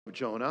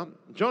Jonah.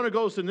 Jonah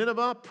goes to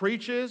Nineveh,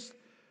 preaches.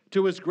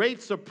 To his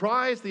great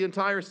surprise, the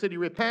entire city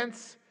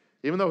repents.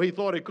 Even though he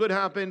thought it could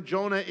happen,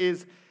 Jonah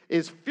is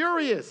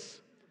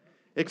furious.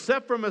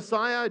 Except for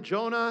Messiah,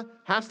 Jonah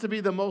has to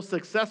be the most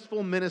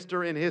successful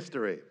minister in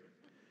history,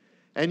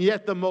 and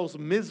yet the most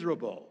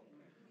miserable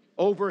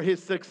over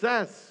his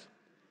success.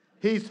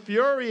 He's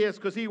furious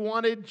because he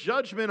wanted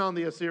judgment on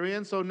the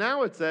Assyrians. So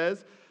now it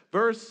says,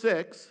 verse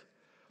 6,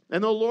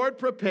 and the Lord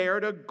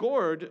prepared a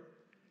gourd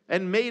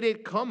and made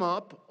it come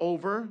up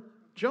over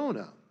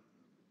Jonah.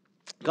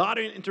 God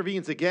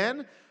intervenes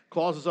again,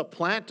 causes a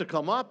plant to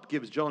come up,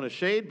 gives Jonah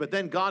shade, but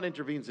then God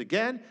intervenes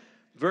again.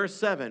 Verse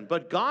 7,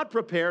 but God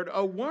prepared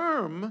a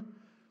worm.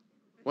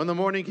 When the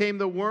morning came,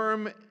 the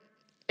worm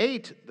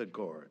ate the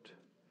gourd.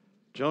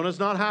 Jonah's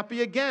not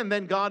happy again.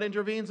 Then God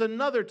intervenes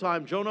another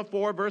time. Jonah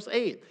 4, verse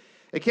 8.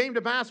 It came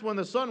to pass when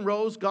the sun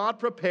rose, God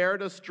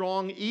prepared a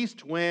strong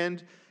east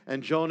wind,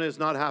 and Jonah is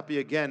not happy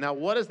again. Now,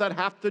 what does that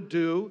have to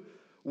do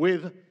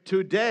with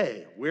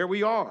today, where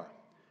we are?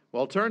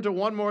 Well, turn to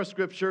one more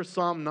scripture,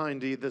 Psalm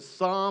 90, the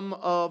Psalm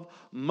of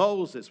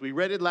Moses. We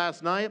read it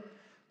last night.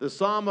 The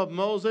Psalm of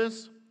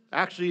Moses.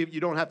 Actually, you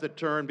don't have to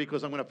turn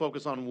because I'm going to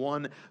focus on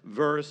one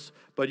verse,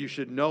 but you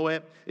should know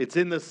it. It's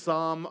in the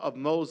Psalm of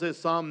Moses,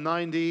 Psalm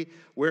 90,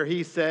 where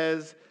he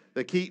says,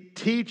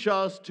 teach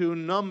us to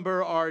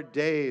number our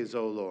days,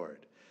 O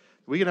Lord.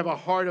 We can have a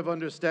heart of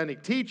understanding.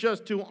 Teach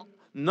us to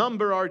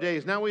number our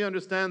days. Now we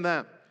understand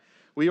that.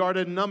 We are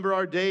to number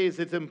our days.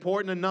 It's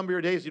important to number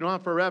your days. You don't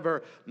have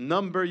forever.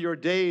 Number your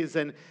days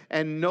and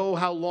know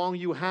how long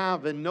you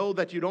have and know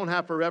that you don't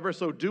have forever.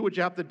 So do what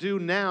you have to do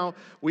now.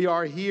 We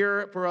are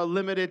here for a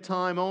limited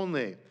time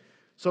only.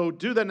 So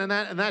do that,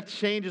 and that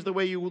changes the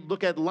way you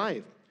look at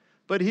life.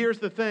 But here's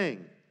the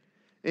thing.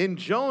 In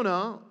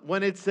Jonah,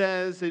 when it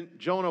says in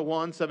Jonah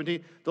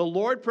 1:17, the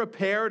Lord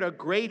prepared a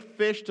great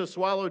fish to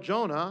swallow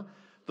Jonah,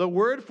 the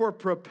word for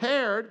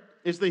prepared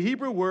is the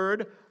Hebrew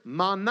word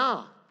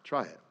manna.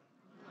 Try it.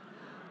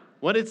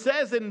 When it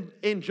says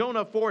in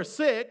Jonah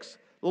 4:6,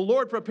 the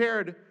Lord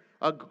prepared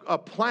a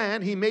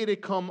plant, he made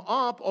it come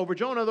up over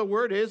Jonah, the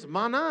word is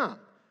manna.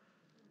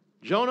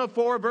 Jonah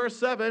 4, verse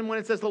 7, when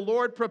it says the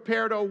Lord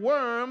prepared a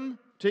worm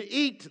to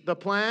eat the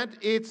plant,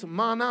 it's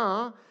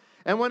manna.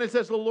 And when it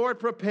says the Lord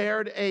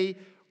prepared a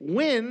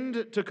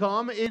wind to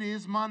come, it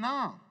is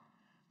manna.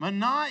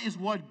 Manna is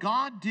what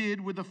God did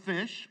with the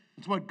fish.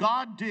 It's what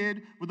God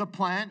did with the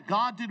plant,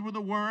 God did with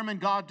the worm, and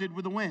God did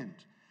with the wind.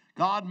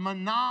 God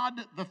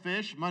manned the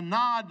fish,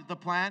 manned the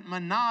plant,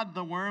 manned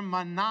the worm,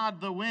 manned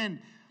the wind.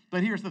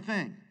 But here's the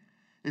thing.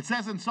 It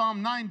says in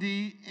Psalm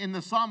 90, in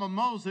the Psalm of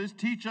Moses,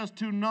 teach us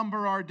to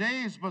number our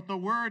days, but the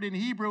word in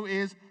Hebrew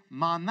is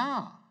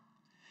manna.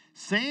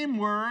 Same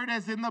word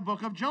as in the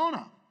book of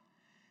Jonah.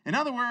 In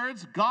other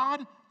words,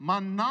 God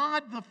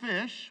manned the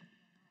fish.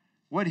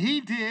 What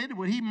he did,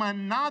 when he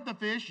manned the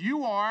fish,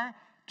 you are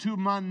to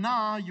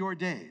manna your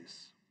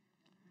days.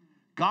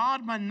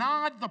 God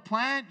manned the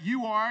plant,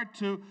 you are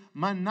to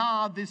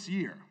manna this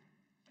year.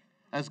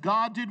 As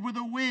God did with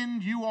the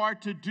wind, you are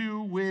to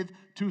do with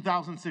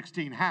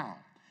 2016. How?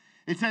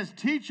 It says,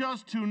 teach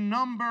us to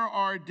number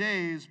our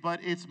days, but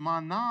it's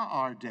manna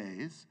our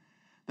days.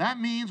 That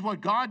means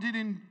what God did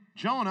in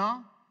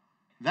Jonah,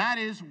 that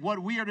is what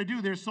we are to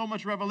do. There's so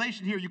much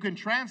revelation here. You can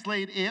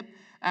translate it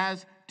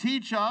as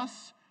teach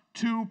us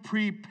to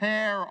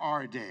prepare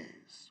our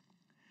days.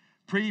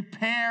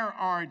 Prepare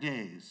our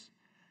days.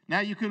 Now,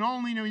 you can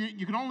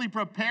only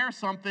prepare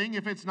something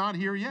if it's not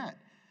here yet.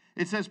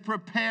 It says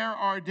prepare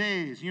our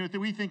days.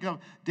 We think of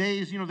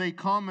days, they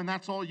come and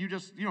that's all. You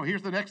just,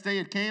 here's the next day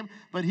it came.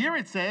 But here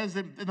it says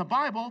in the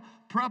Bible,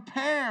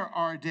 prepare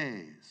our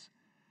days.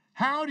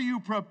 How do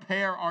you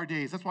prepare our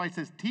days? That's why it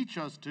says teach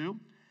us to.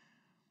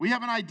 We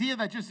have an idea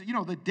that just,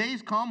 the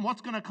days come.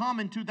 What's going to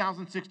come in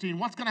 2016?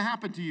 What's going to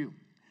happen to you?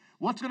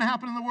 What's going to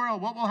happen in the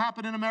world? What will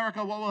happen in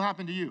America? What will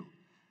happen to you?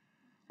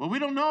 Well, we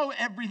don't know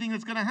everything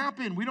that's going to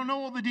happen. We don't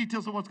know all the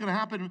details of what's going to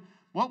happen.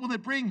 What will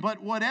it bring?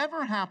 But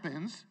whatever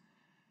happens,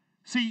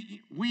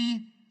 see,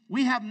 we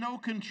have no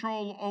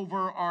control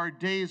over our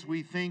days.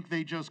 We think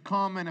they just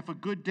come, and if a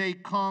good day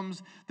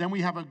comes, then we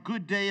have a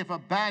good day. If a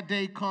bad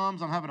day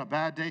comes, I'm having a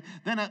bad day,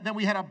 then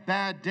we had a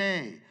bad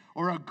day.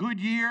 Or a good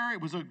year,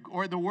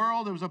 or the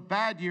world, it was a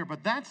bad year.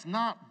 But that's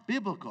not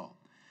biblical.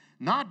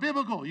 Not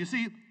biblical. You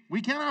see,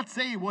 we cannot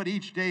say what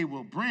each day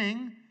will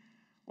bring.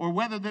 Or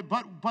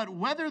but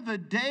whether the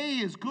day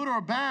is good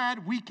or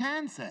bad, we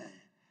can say.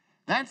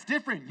 That's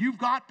different. You've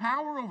got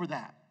power over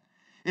that.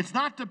 It's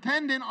not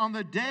dependent on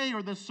the day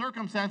or the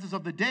circumstances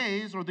of the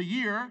days or the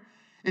year.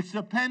 It's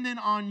dependent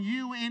on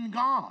you in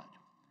God.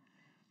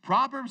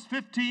 Proverbs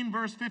 15,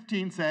 verse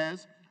 15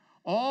 says,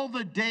 all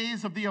the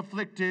days of the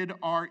afflicted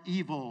are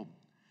evil,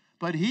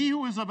 but he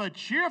who is of a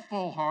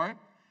cheerful heart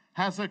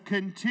has a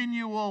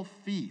continual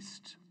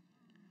feast.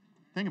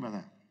 Think about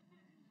that.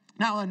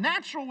 Now, a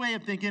natural way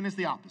of thinking is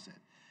the opposite.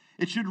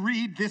 It should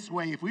read this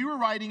way. If we were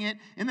writing it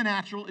in the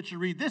natural, it should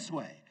read this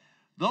way.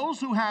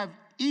 Those who have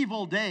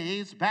evil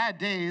days, bad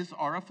days,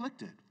 are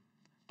afflicted.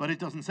 But it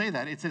doesn't say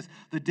that. It says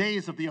the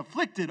days of the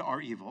afflicted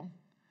are evil.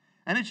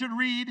 And it should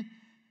read,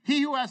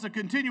 he who has a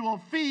continual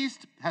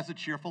feast has a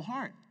cheerful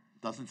heart.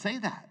 It doesn't say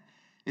that.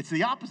 It's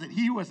the opposite.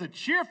 He who has a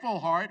cheerful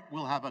heart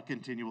will have a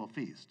continual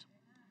feast.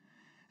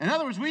 In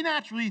other words, we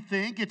naturally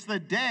think it's the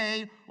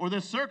day or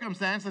the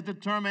circumstance that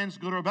determines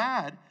good or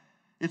bad.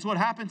 It's what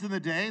happens in the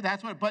day.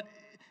 But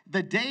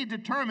the day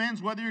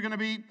determines whether you're going to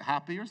be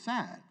happy or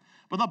sad.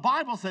 But the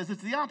Bible says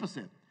it's the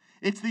opposite.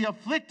 It's the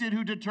afflicted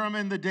who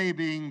determine the day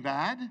being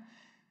bad.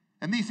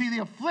 And you see, the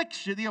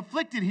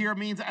afflicted here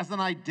means as an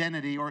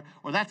identity, or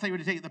that's how you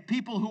would take it. The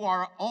people who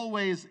are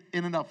always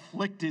in an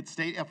afflicted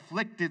state,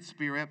 afflicted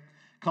spirit,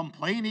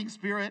 complaining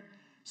spirit,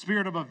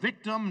 spirit of a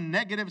victim,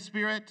 negative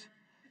spirit,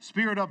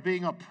 spirit of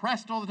being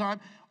oppressed all the time.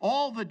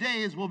 All the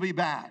days will be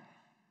bad.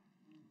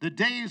 The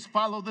days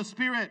follow the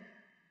spirit.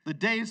 The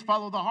days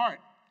follow the heart.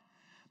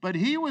 But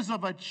he who is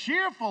of a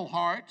cheerful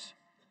heart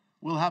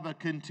will have a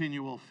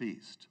continual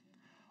feast.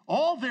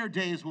 All their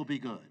days will be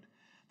good.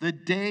 The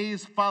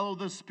days follow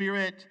the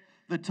spirit.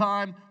 The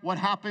time, what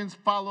happens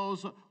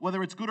follows,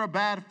 whether it's good or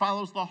bad,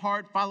 follows the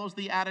heart, follows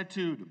the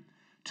attitude.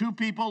 Two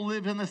people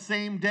live in the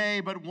same day,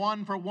 but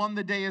for one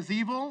the day is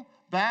evil,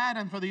 bad,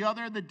 and for the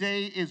other the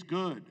day is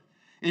good.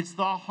 It's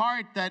the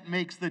heart that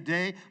makes the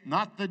day,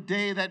 not the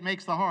day that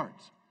makes the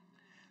heart.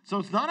 So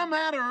it's not a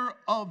matter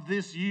of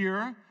this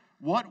year,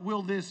 what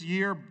will this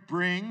year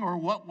bring, or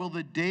what will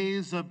the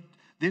days of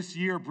this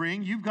year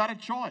bring. You've got a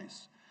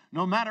choice.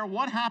 No matter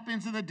what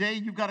happens in the day,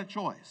 you've got a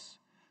choice.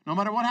 No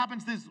matter what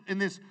happens in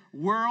this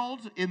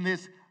world, in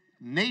this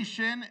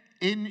nation,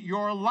 in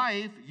your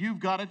life, you've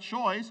got a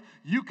choice.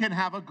 You can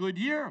have a good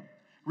year,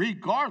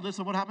 regardless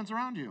of what happens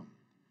around you.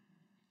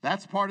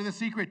 That's part of the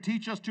secret.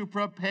 Teach us to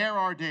prepare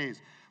our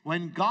days.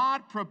 When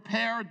God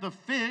prepared the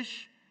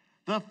fish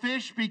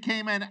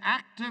became an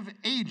active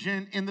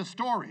agent in the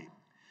story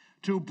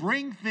to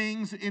bring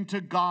things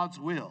into God's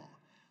will.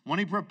 When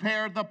he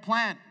prepared the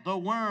plant, the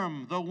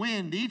worm, the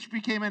wind, each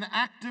became an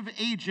active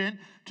agent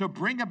to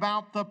bring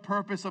about the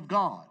purpose of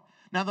God.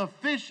 Now, the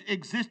fish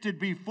existed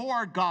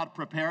before God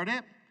prepared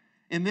it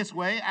in this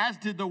way, as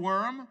did the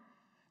worm.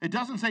 It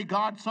doesn't say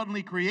God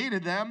suddenly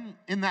created them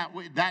in that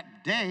way,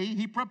 that day.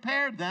 He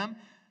prepared them.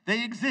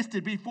 They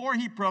existed. Before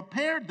he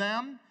prepared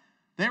them,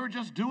 they were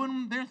just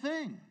doing their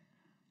thing.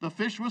 The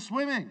fish was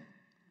swimming.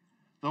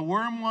 The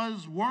worm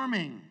was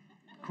worming,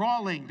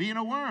 crawling, being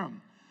a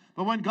worm.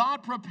 But when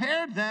God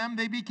prepared them,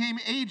 they became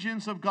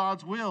agents of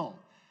God's will,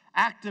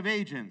 active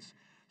agents.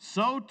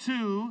 So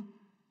too,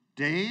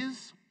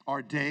 days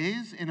are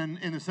days. In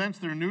a sense,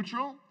 they're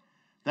neutral.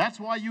 That's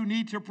why you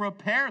need to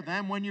prepare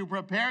them. When you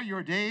prepare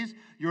your days,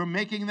 you're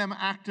making them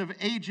active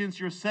agents.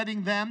 You're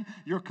setting them,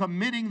 you're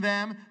committing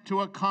them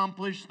to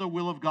accomplish the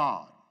will of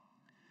God.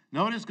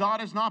 Notice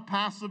God is not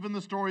passive in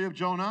the story of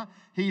Jonah.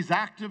 He's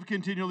active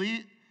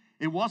continually.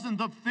 It wasn't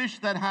the fish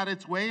that had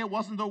its way. It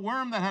wasn't the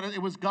worm that had it.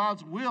 It was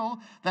God's will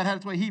that had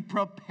its way. He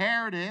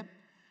prepared it.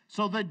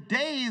 So the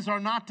days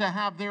are not to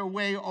have their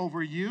way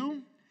over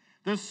you.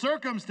 The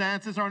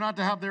circumstances are not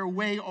to have their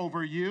way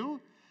over you.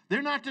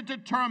 They're not to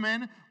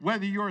determine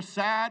whether you're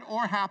sad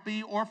or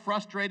happy or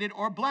frustrated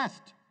or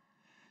blessed.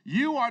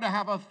 You are to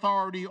have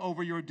authority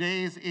over your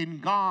days in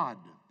God,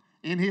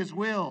 in his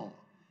will.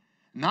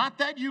 Not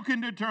that you can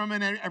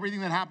determine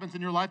everything that happens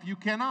in your life. You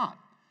cannot.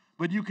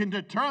 But you can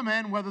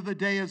determine whether the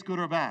day is good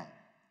or bad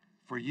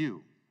for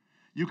you.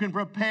 You can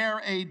prepare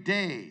a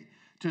day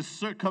to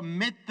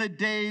commit the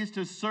days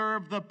to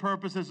serve the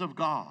purposes of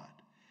God.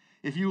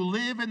 If you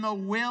live in the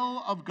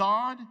will of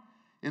God,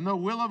 in the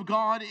will of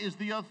God is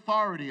the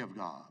authority of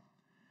God,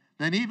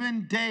 then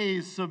even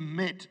days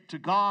submit to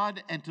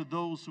God and to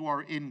those who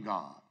are in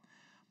God.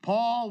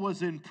 Paul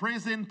was in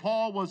prison.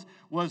 Paul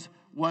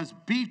was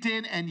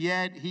beaten, and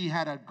yet he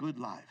had a good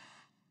life.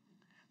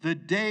 The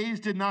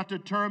days did not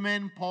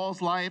determine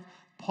Paul's life.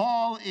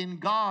 Paul in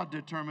God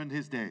determined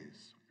his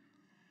days.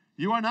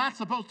 You are not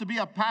supposed to be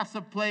a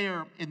passive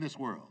player in this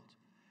world,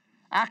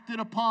 acted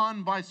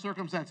upon by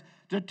circumstance,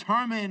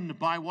 determined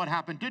by what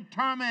happened,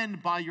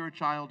 determined by your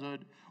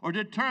childhood, or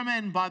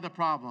determined by the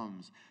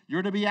problems.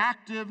 You're to be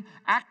active,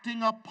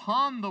 acting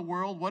upon the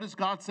world. What does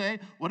God say?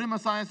 What did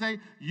Messiah say?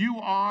 You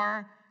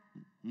are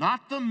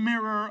not the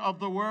mirror of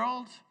the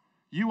world.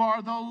 You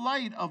are the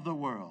light of the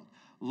world.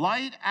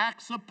 Light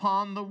acts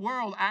upon the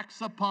world,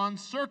 acts upon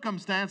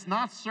circumstance,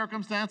 not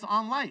circumstance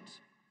on light.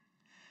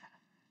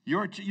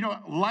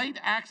 Light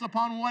acts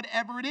upon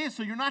whatever it is,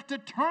 so you're not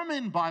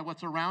determined by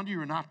what's around you.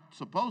 You're not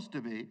supposed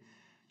to be.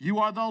 You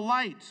are the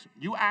light.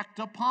 You act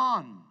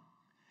upon.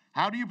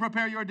 How do you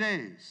prepare your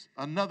days?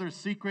 Another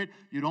secret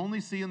you'd only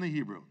see in the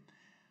Hebrew.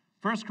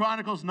 1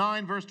 Chronicles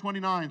 9, verse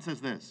 29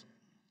 says this,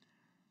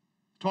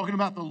 talking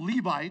about the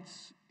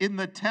Levites in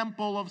the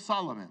temple of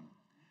Solomon.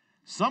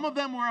 Some of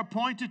them were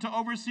appointed to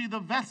oversee the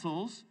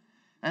vessels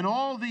and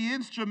all the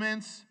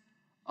instruments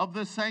of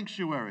the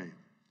sanctuary.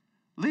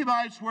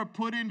 Levites were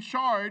put in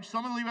charge.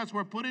 Some of the Levites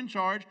were put in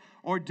charge,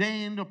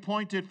 ordained,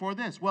 appointed for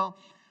this. Well,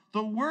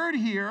 the word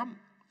here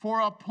for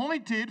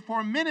appointed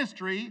for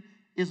ministry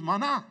is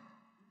manah.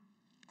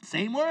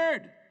 Same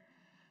word.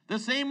 The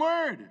same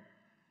word.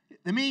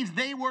 It means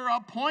they were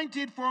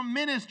appointed for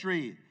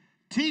ministry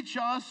Teach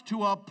us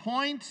to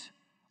appoint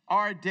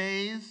our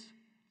days,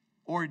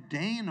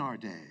 ordain our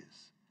days.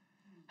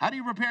 How do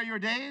you prepare your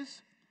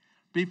days?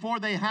 Before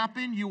they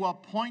happen, you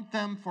appoint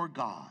them for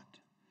God.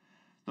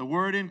 The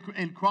word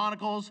in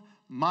Chronicles,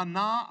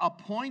 manah,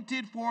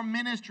 appointed for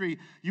ministry.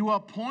 You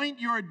appoint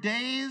your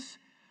days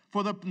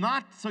for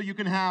not so you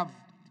can have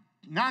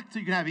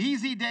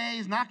easy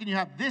days, not can you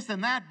have this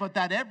and that, but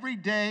that every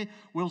day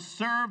will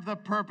serve the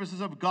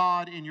purposes of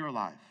God in your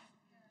life.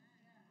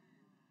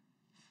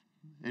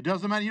 It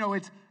doesn't matter,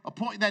 it's a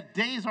point that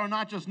days are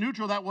not just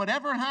neutral, that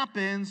whatever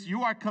happens,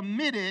 you are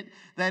committed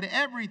that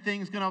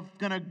everything's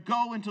gonna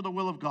go into the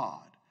will of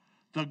God.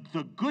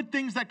 The good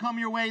things that come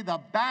your way,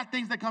 the bad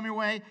things that come your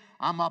way,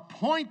 I'm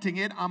appointing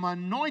it, I'm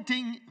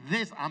anointing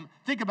this.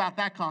 Think about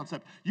that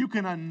concept. You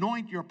can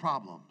anoint your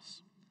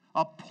problems,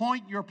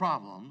 appoint your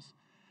problems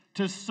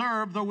to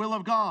serve the will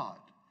of God.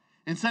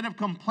 Instead of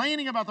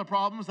complaining about the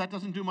problems, that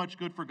doesn't do much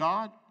good for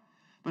God,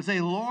 but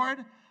say, Lord,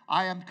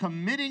 I am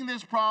committing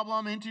this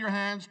problem into your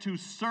hands to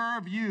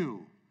serve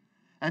you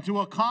and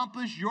to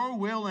accomplish your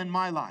will in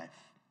my life.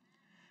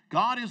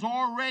 God is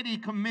already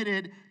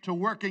committed to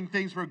working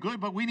things for good,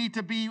 but we need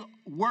to be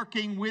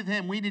working with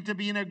him. We need to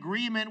be in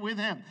agreement with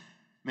him.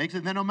 Makes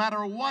it that no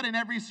matter what, in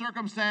every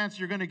circumstance,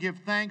 you're going to give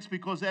thanks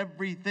because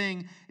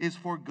everything is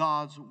for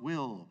God's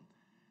will.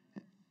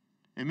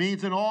 It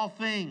means in all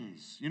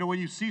things. When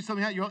you see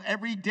something,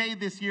 every day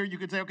this year, you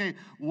could say, okay,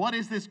 what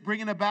is this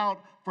bringing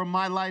about for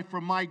my life,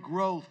 for my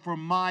growth, for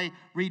my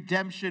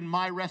redemption,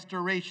 my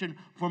restoration,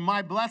 for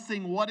my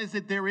blessing? What is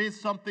it? There is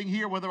something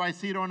here, whether I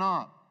see it or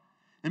not.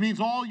 It means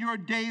all your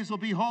days will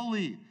be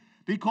holy,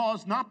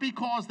 not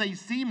because they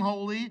seem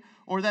holy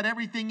or that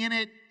everything in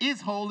it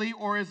is holy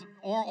or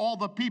all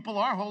the people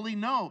are holy.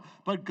 No,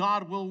 but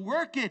God will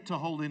work it to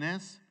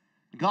holiness.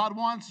 God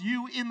wants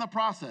you in the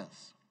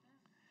process.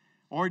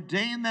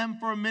 Ordain them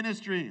for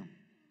ministry.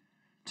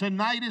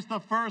 Tonight is the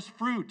first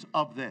fruit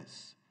of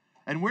this.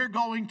 And we're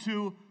going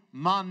to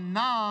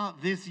manah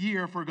this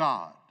year for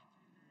God.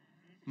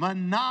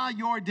 Manah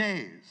your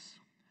days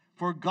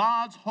for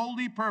God's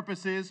holy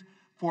purposes,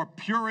 for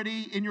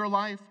purity in your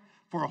life,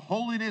 for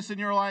holiness in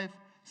your life,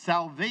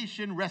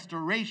 salvation,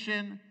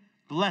 restoration,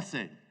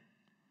 blessing.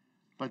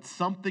 But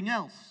something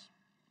else.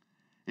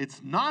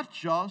 It's not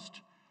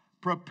just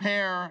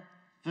prepare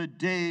the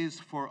days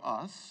for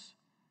us.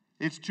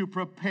 It's to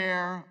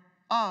prepare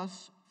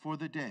us for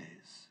the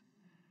days.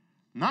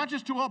 Not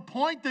just to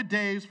appoint the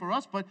days for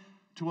us, but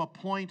to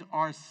appoint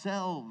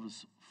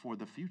ourselves for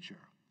the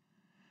future.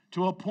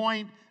 To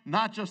appoint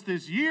not just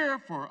this year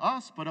for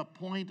us, but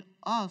appoint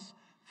us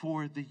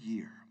for the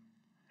year.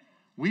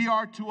 We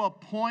are to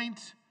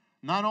appoint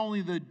not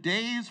only the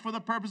days for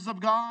the purposes of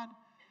God,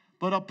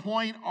 but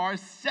appoint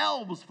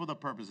ourselves for the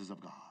purposes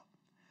of God.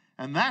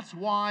 And that's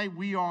why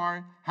we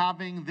are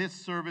having this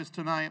service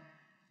tonight.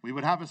 We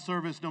would have a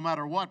service no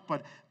matter what,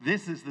 but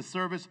this is the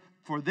service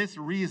for this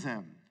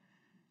reason.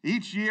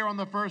 Each year on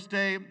the first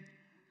day,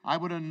 I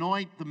would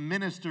anoint the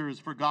ministers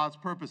for God's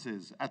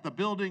purposes. At the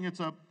building,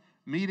 it's a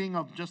meeting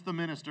of just the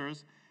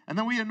ministers. And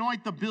then we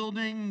anoint the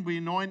building, we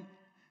anoint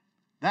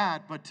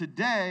that. But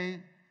today,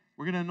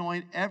 we're going to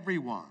anoint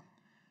everyone.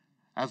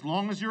 As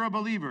long as you're a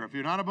believer. If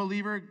you're not a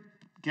believer,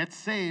 get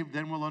saved,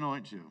 then we'll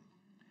anoint you.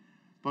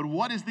 But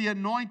what is the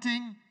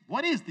anointing?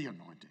 What is the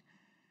anointing?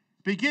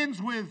 It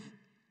begins with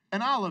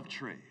an olive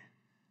tree.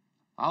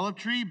 Olive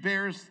tree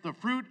bears the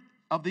fruit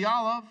of the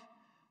olive.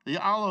 The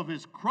olive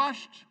is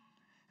crushed,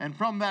 and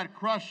from that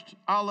crushed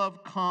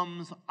olive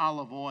comes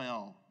olive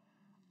oil.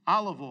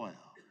 Olive oil.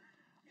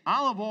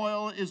 Olive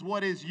oil is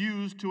what is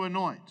used to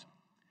anoint.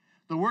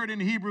 The word in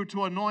Hebrew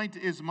to anoint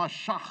is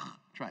mashach.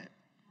 Try it.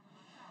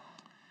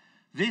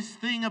 This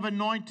thing of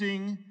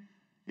anointing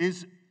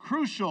is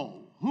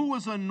crucial. Who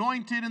was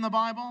anointed in the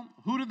Bible?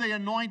 Who did they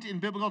anoint in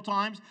biblical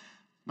times?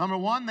 Number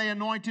one, they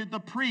anointed the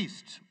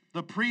priest.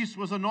 The priest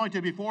was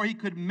anointed. Before he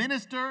could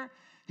minister,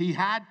 he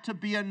had to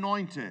be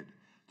anointed.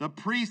 The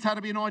priest had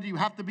to be anointed. You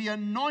have to be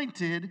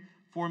anointed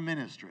for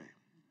ministry.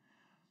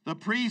 The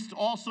priest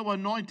also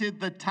anointed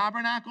the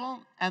tabernacle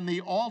and the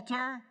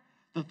altar,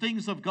 the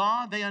things of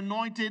God. They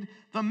anointed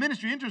the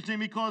ministry. Interesting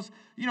because,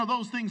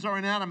 those things are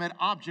inanimate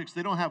objects.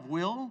 They don't have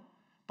will,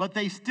 but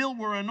they still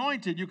were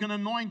anointed. You can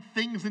anoint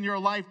things in your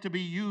life to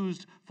be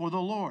used for the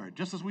Lord,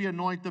 just as we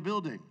anoint the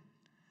building.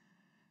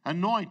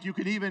 Anoint, you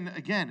can even,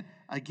 again,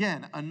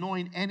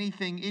 anoint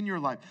anything in your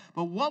life.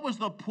 But what was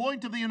the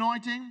point of the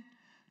anointing?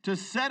 To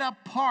set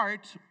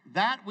apart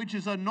that which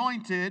is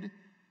anointed,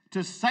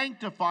 to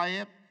sanctify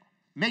it,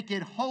 make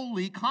it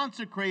holy,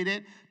 consecrate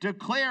it,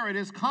 declare it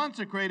is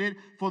consecrated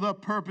for the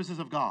purposes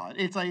of God.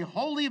 It's a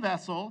holy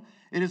vessel.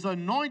 It is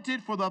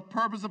anointed for the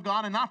purpose of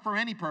God and not for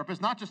any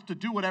purpose, not just to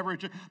do whatever,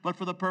 but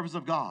for the purpose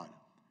of God.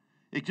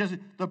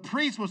 The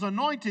priest was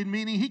anointed,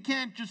 meaning he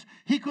couldn't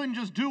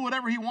just do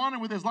whatever he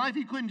wanted with his life.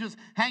 He couldn't just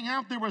hang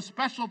out. There were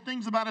special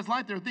things about his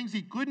life. There were things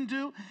he couldn't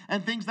do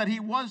and things that he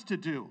was to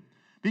do.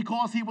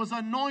 because he was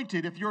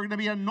anointed. If you're going to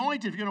be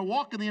anointed, if you're going to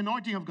walk in the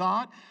anointing of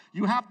God,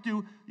 you have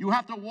to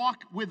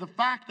walk with the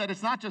fact that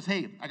it's not just,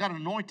 hey, I got an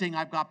anointing,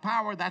 I've got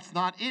power. That's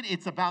not it.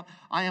 It's about,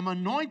 I am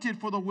anointed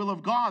for the will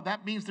of God.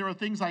 That means there are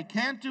things I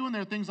can't do and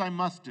there are things I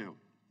must do.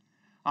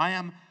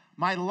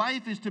 My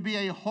life is to be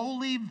a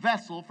holy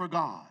vessel for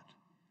God.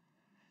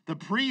 The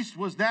priest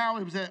was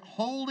a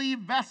holy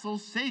vessel,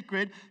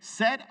 sacred,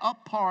 set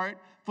apart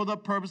for the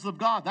purpose of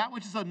God. That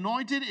which is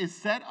anointed is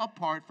set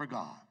apart for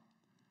God.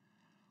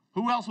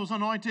 Who else was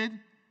anointed?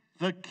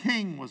 The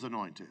king was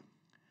anointed.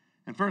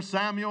 In 1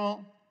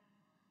 Samuel,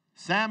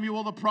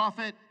 Samuel the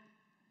prophet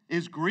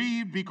is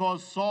grieved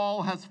because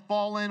Saul has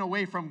fallen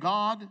away from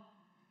God.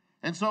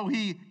 And so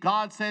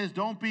God says,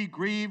 don't be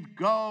grieved,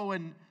 go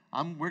and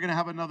we're going to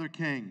have another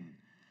king.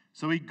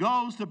 So he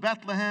goes to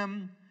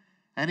Bethlehem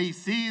and he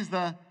sees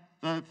the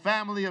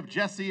family of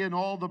Jesse and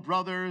all the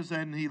brothers,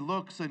 and he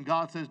looks, and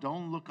God says,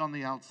 don't look on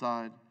the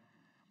outside.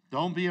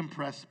 Don't be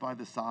impressed by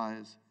the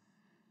size.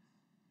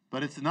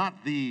 But it's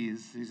not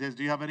these. He says,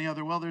 do you have any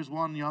other? Well, there's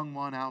one young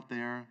one out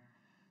there.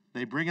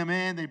 They bring him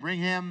in. They bring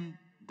him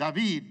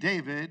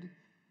David.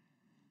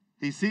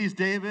 He sees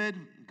David.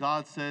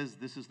 God says,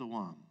 this is the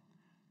one.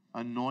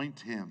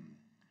 Anoint him.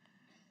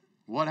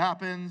 What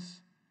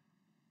happens?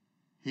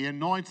 He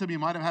anoints him. He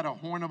might have had a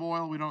horn of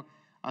oil.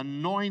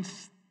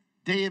 Anoints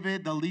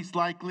David, the least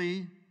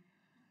likely.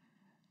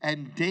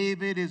 And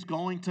David is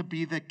going to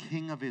be the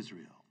king of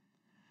Israel.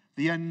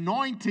 The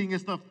anointing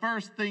is the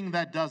first thing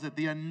that does it.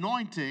 The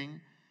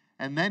anointing,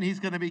 and then he's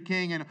going to be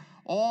king. And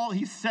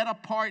he's set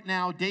apart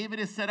now. David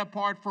is set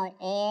apart for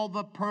all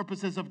the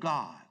purposes of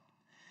God.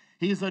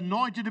 He's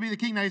anointed to be the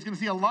king. Now he's going to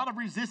see a lot of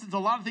resistance. A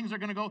lot of things are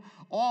going to go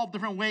all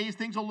different ways.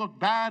 Things will look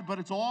bad, but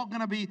it's all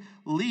going to be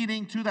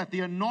leading to that.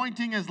 The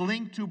anointing is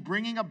linked to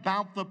bringing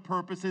about the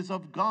purposes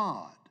of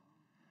God.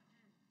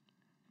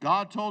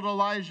 God told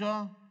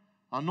Elijah,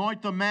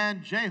 anoint the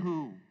man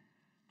Jehu.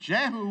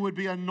 Jehu would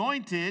be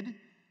anointed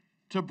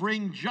to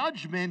bring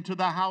judgment to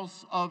the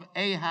house of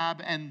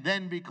Ahab and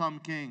then become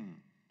king.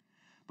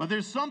 But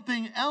there's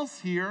something else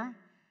here.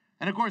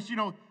 And of course,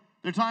 there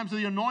are times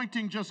the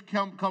anointing just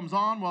comes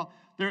on. Well,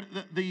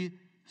 the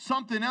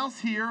something else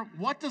here.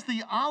 What does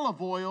the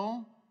olive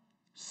oil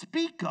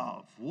speak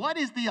of? What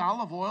is the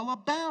olive oil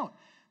about?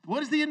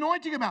 What is the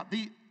anointing about?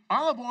 The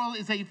olive oil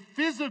is a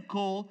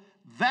physical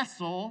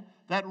vessel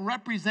that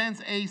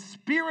represents a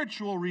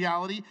spiritual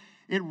reality.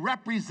 It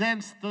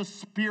represents the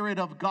Spirit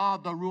of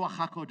God, the Ruach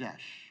HaKodesh.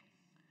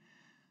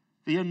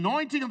 The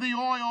anointing of the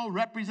oil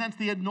represents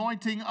the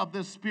anointing of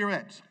the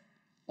Spirit.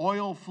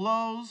 Oil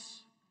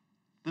flows,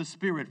 the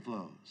Spirit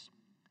flows.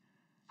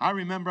 I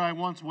remember I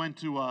once went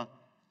to a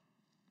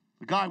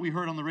guy we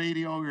heard on the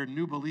radio. We were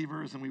new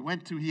believers, and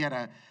he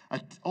had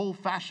an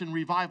old-fashioned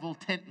revival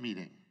tent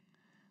meeting.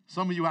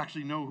 Some of you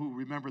actually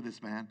remember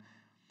this man.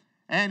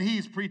 And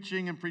he's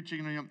preaching and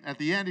preaching. And at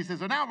the end, he says,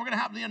 so now we're going to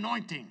have the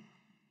anointing.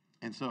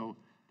 And so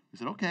we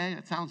said, okay,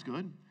 that sounds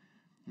good.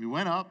 We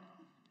went up,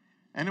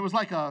 and it was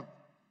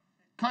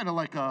kind of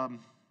like an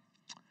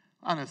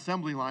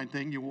assembly line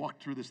thing. You walk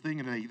through this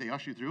thing, and they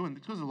usher you through, and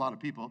because there's a lot of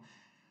people.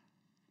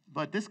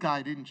 But this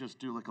guy didn't just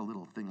do like a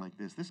little thing like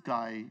this. This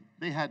guy,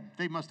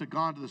 they must have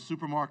gone to the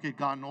supermarket,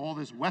 gotten all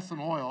this Wesson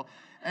oil,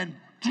 and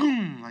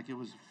boom, like it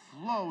was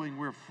flowing.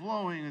 We're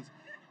flowing. It's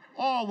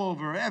all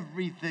over,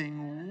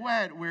 everything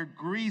wet. We're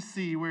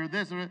greasy. We're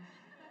this.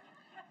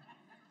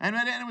 And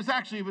it was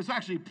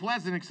actually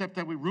pleasant, except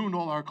that we ruined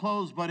all our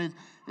clothes. But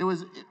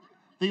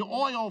the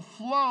oil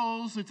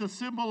flows. It's a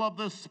symbol of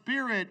the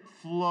Spirit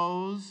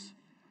flows.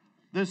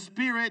 The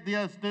Spirit,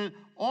 the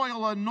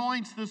oil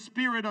anoints. The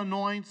Spirit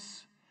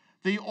anoints.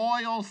 The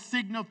oil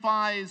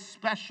signifies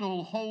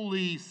special,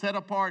 holy, set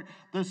apart.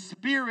 The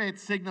Spirit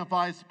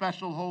signifies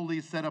special, holy,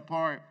 set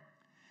apart.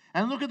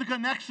 And look at the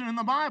connection in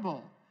the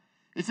Bible.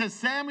 It says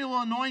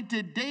Samuel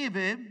anointed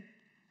David,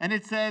 and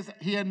it says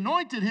he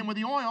anointed him with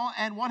the oil,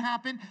 and what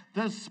happened?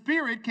 The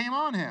Spirit came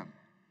on him.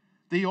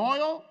 The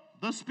oil,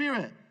 the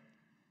Spirit.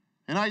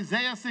 In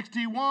Isaiah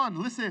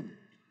 61, listen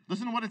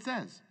to what it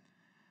says.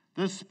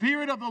 The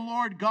Spirit of the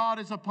Lord God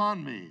is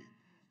upon me,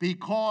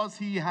 because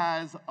he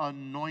has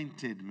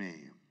anointed me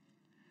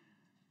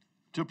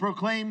to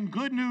proclaim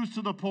good news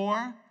to the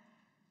poor,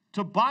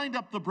 to bind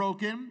up the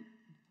broken,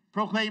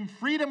 proclaim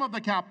freedom of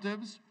the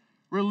captives,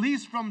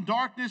 release from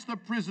darkness the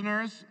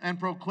prisoners, and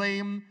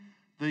proclaim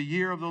the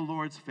year of the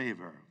Lord's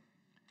favor.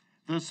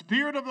 The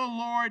Spirit of the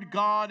Lord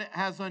God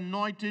has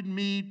anointed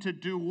me to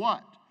do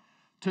what?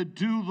 To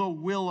do the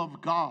will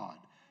of God.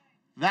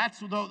 That's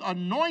the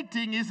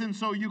anointing isn't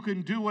so you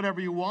can do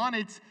whatever you want.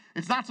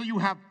 It's not so you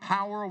have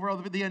power over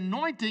other people. The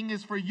anointing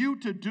is for you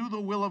to do the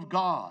will of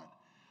God.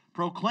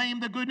 Proclaim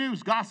the good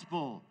news,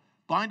 gospel.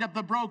 Bind up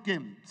the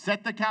broken.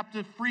 Set the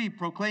captive free.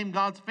 Proclaim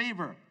God's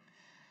favor.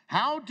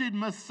 How did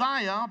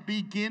Messiah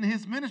begin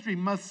his ministry?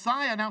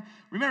 Messiah, now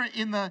remember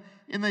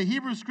in the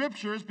Hebrew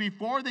scriptures,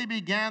 before they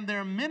began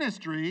their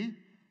ministry,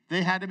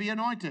 they had to be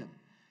anointed.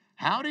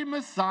 How did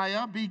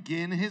Messiah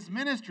begin his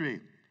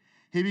ministry?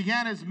 He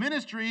began his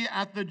ministry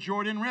at the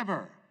Jordan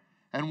River.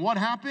 And what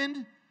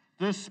happened?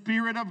 the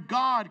Spirit of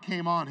God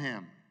came on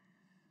him.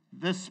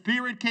 The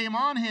Spirit came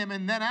on him,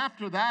 and then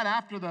after that,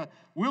 after the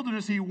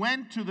wilderness, he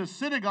went to the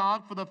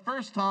synagogue for the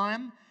first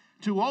time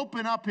to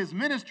open up his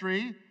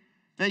ministry.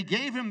 They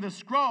gave him the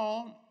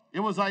scroll.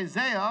 It was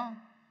Isaiah.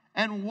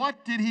 And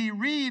what did he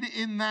read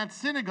in that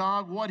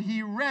synagogue? What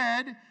he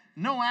read,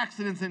 no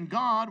accidents in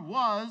God,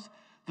 was,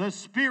 the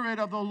Spirit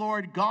of the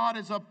Lord God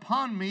is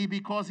upon me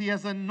because he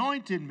has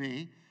anointed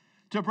me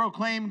to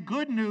proclaim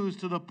good news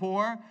to the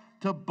poor,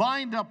 to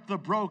bind up the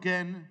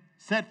broken,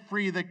 set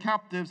free the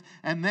captives.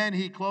 And then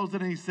he closed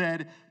it and he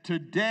said,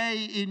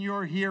 today in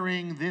your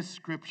hearing, this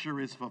scripture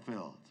is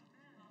fulfilled.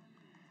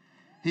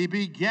 He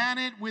began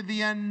it with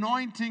the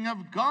anointing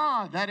of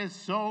God. That is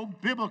so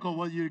biblical.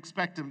 Well, you'd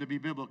expect him to be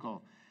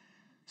biblical.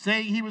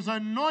 Saying he was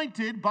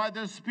anointed by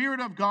the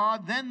Spirit of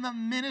God, then the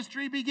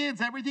ministry begins.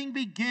 Everything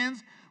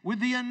begins with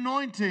the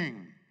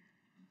anointing.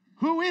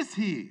 Who is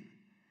he?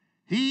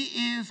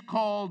 He is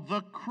called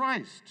the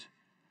Christ.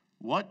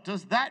 What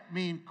does that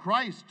mean?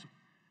 Christ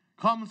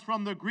comes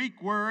from the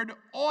Greek word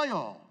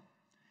oil.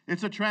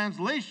 It's a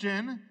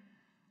translation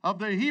of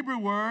the Hebrew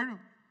word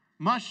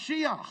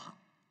Mashiach.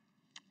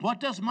 What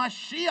does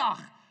Mashiach,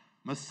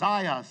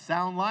 Messiah,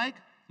 sound like?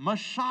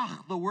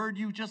 Mashach, the word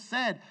you just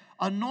said,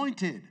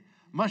 anointed.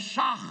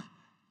 Mashach,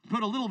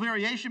 put a little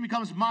variation,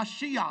 becomes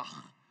Mashiach,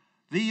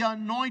 the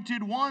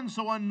anointed one.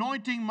 So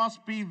anointing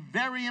must be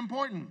very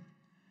important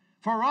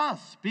for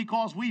us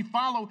because we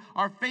follow,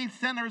 our faith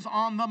centers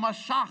on the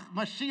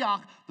Mashiach,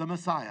 the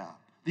Messiah,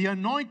 the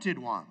anointed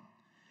one.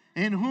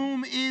 In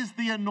whom is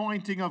the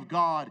anointing of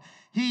God?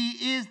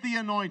 He is the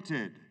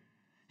anointed.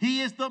 He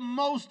is the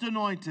most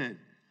anointed.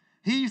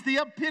 He's the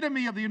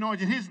epitome of the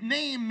anointed. His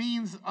name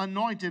means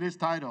anointed, his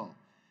title.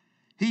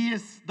 He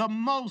is the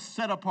most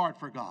set apart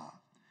for God.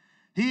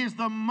 He is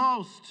the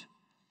most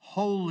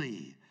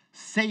holy,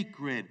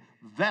 sacred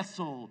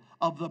vessel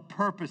of the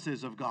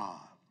purposes of God.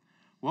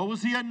 What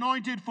was he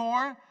anointed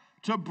for?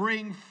 To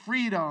bring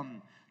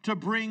freedom, to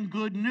bring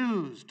good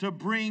news, to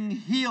bring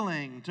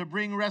healing, to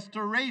bring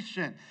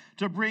restoration,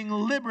 to bring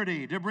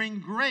liberty, to bring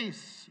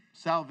grace,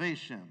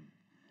 salvation.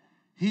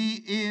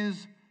 He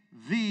is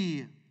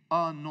the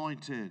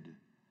anointed.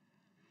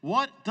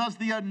 What does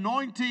the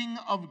anointing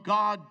of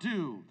God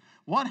do?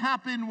 What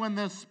happened when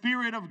the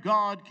Spirit of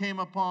God came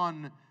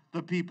upon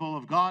the people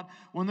of God?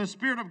 When the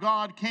Spirit of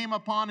God came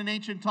upon in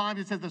ancient times,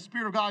 it says the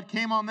Spirit of God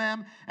came on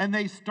them and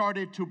they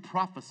started to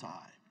prophesy,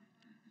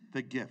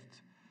 the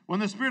gift. When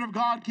the Spirit of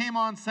God came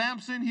on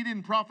Samson, he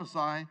didn't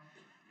prophesy.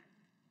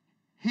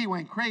 He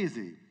went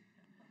crazy.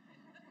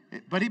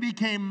 But he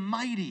became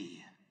mighty.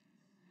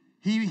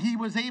 He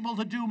was able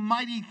to do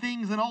mighty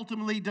things and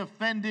ultimately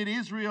defended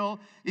Israel,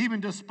 even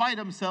despite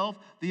himself.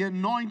 The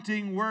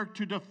anointing worked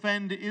to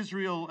defend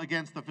Israel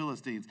against the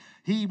Philistines.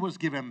 He was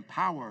given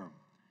power.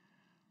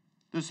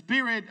 The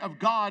Spirit of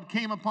God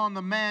came upon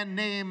the man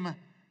named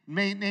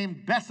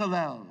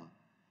Bezalel.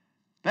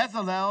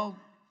 Bezalel,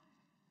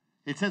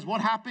 it says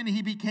what happened?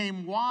 He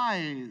became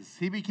wise.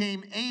 He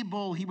became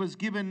able. He was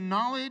given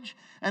knowledge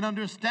and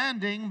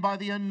understanding by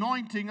the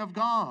anointing of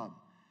God,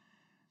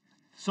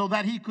 so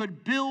that he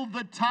could build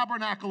the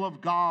tabernacle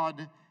of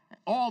God.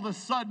 All of a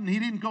sudden, he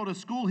didn't go to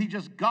school, he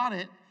just got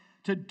it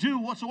to do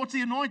what. So what's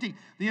the anointing?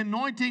 The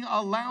anointing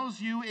allows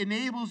you,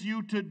 enables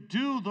you to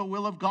do the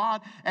will of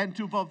God and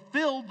to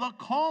fulfill the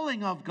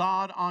calling of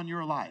God on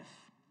your life.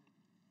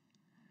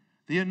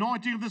 The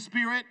anointing of the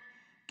Spirit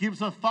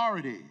gives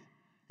authority,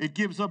 it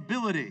gives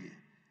ability,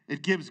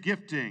 it gives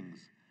giftings.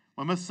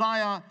 When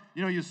Messiah,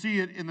 you see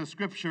it in the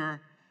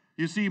scripture.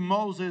 You see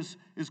Moses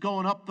is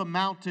going up the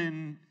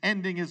mountain,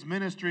 ending his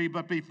ministry,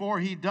 but before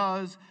he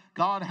does,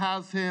 God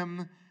has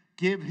him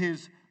give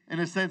his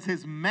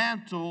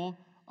mantle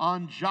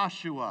on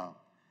Joshua.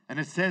 And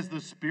it says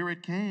the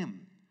Spirit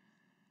came.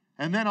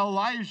 And then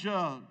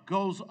Elijah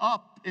goes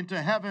up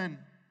into heaven.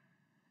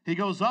 He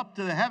goes up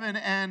to the heaven,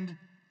 and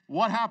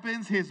what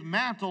happens? His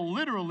mantle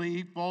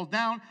literally falls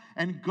down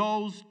and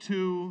goes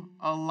to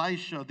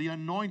Elisha, the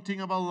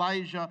anointing of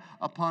Elijah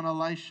upon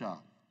Elisha.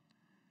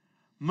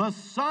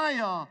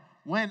 Messiah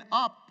went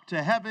up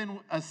to heaven,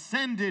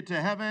 ascended to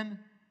heaven.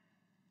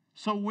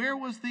 So where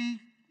was the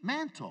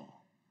mantle?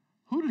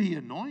 Who did he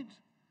anoint?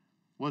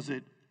 Was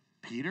it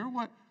Peter?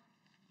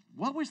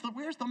 Where's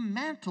the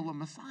mantle of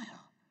Messiah?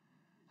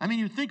 I mean,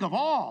 you think of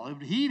all,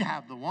 he'd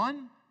have the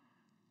one.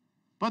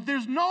 But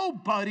there's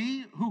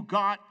nobody who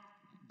got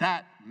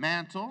that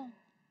mantle.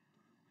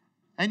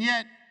 And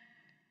yet,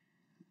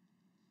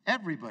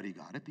 everybody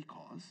got it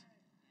because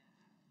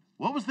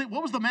what was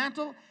the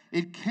mantle?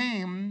 It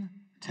came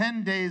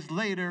 10 days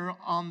later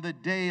on the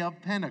day of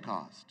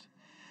Pentecost.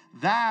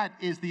 That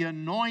is the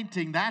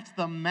anointing. That's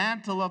the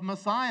mantle of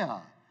Messiah.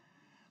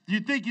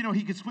 You think,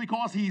 he could speak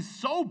because he's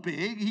so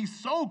big, he's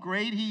so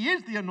great, he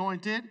is the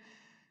anointed.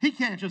 He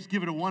can't just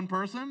give it to one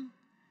person.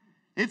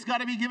 It's got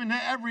to be given to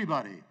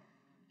everybody.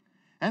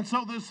 And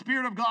so the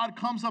Spirit of God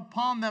comes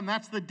upon them.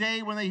 That's the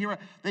day when they hear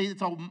the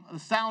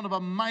sound of a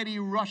mighty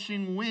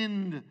rushing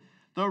wind,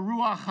 the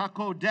Ruach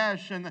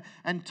HaKodesh,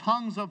 and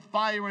tongues of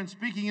fire and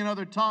speaking in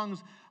other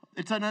tongues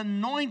It's an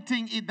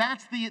anointing.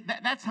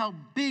 That's how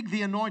big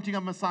the anointing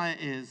of Messiah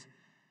is.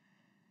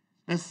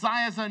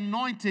 Messiah's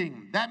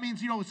anointing. That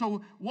means,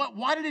 so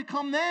why did it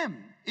come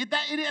then?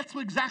 That's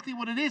exactly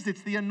what it is.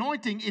 It's the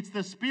anointing. It's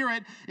the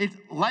Spirit. It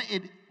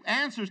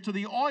answers to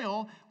the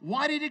oil.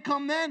 Why did it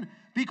come then?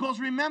 Because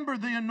remember,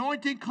 the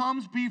anointing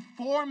comes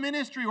before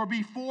ministry or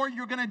before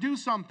you're going to do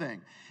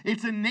something.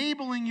 It's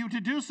enabling you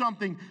to do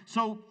something.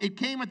 So it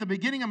came at the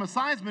beginning of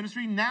Messiah's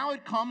ministry. Now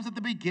it comes at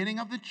the beginning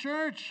of the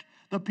church,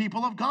 the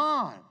people of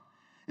God.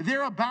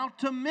 They're about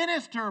to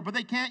minister, but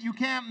you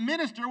can't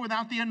minister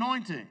without the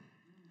anointing.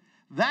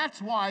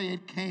 That's why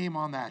it came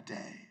on that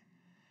day.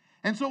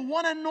 And so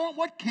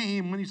what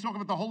came when he's talking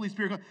about the Holy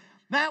Spirit?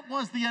 That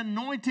was the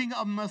anointing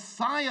of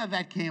Messiah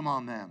that came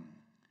on them.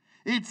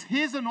 It's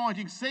his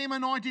anointing, same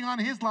anointing on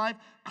his life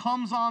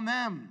comes on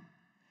them.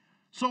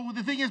 So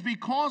the thing is,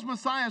 because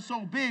Messiah is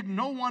so big,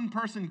 no one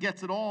person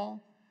gets it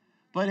all,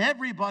 but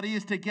everybody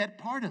is to get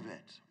part of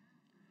it.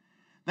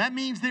 That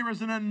means there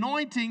is an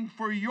anointing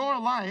for your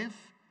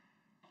life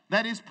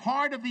that is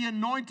part of the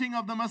anointing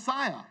of the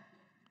Messiah.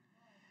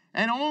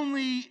 And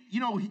only,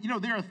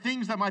 there are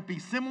things that might be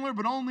similar,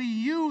 but only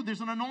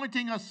there's an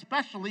anointing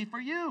especially for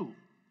you.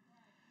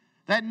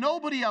 That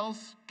nobody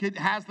else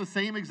has the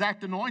same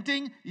exact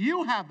anointing.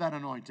 You have that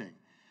anointing.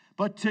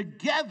 But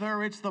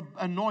together, it's the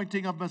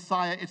anointing of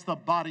Messiah. It's the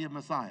body of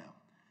Messiah.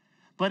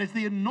 But it's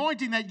the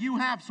anointing that you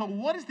have. So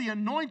what is the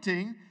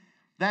anointing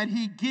that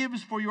he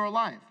gives for your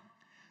life?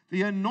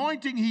 The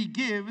anointing he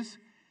gives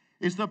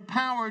is the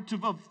power to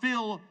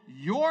fulfill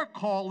your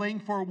calling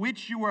for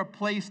which you are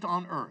placed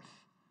on earth.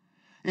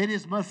 It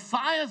is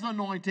Messiah's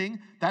anointing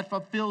that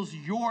fulfills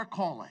your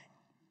calling.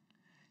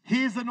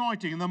 His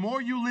anointing. And the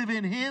more you live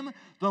in him,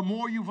 the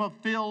more you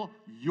fulfill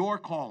your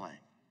calling.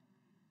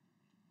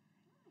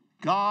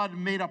 God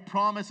made a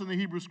promise in the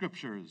Hebrew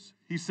Scriptures.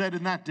 He said,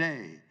 in that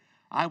day,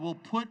 I will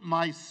put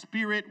my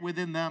spirit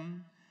within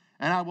them,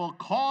 and I will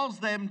cause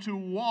them to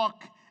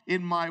walk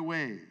in my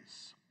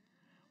ways.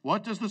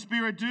 What does the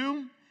Spirit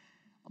do?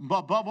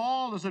 Above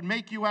all, does it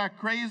make you act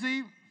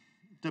crazy?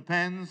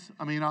 Depends.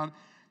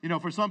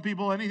 For some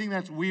people, anything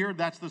that's weird,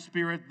 that's the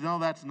Spirit. No,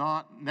 that's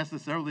not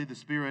necessarily the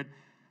Spirit.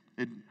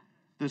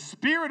 The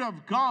Spirit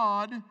of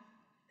God,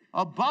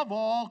 above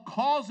all,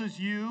 causes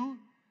you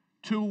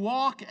to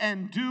walk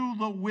and do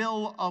the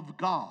will of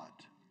God.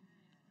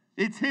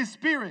 It's his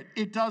Spirit.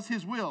 It does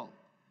his will.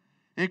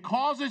 It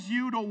causes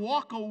you to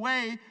walk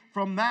away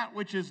from that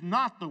which is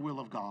not the will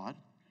of God.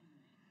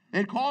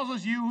 It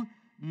causes you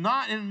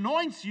it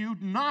anoints you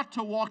not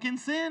to walk in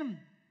sin,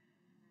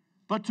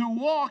 but to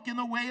walk in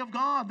the way of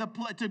God,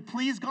 to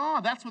please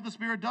God. That's what the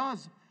Spirit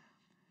does.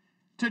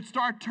 To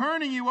start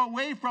turning you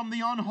away from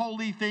the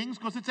unholy things,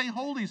 because it's a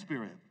Holy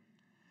Spirit,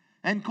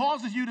 and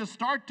causes you to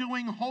start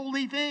doing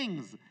holy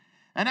things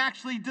and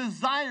actually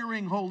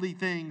desiring holy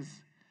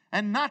things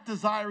and not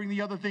desiring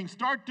the other things.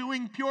 Start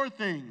doing pure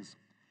things.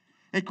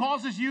 It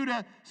causes you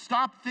to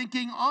stop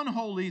thinking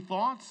unholy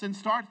thoughts and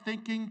start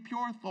thinking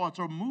pure thoughts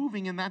or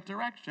moving in that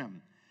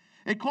direction.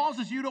 It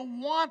causes you to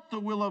want the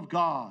will of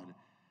God.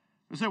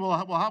 You say, well,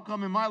 how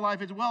come in my life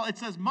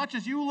it's as much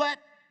as you let,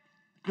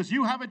 because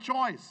you have a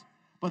choice.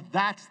 But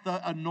that's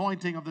the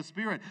anointing of the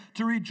Spirit,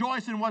 to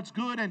rejoice in what's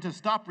good and to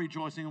stop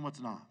rejoicing in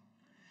what's not.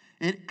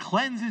 It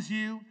cleanses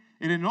you,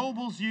 it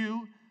ennobles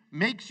you,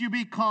 makes you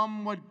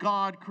become what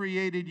God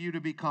created you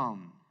to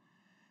become.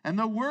 And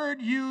the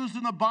word used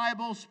in the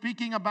Bible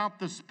speaking about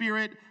the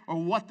Spirit or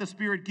what the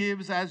Spirit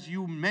gives, as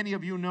many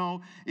of you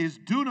know, is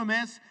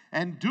dunamis.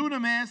 And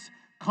dunamis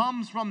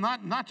comes from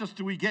not just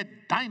do we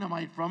get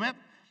dynamite from it,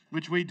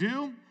 which we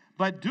do,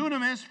 but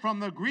dunamis from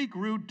the Greek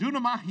root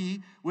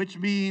dunamahi, which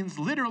means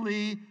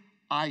literally,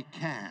 I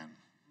can.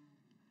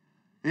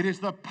 It is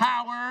the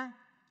power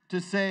to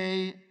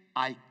say,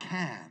 I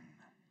can.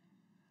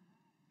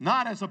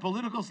 Not as a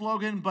political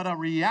slogan, but a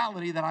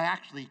reality that I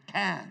actually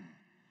can.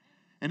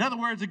 In other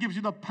words, it gives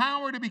you the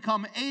power to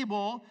become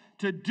able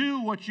to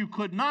do what you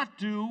could not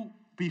do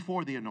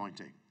before the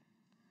anointing.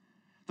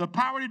 The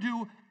power to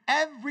do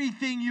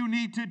everything you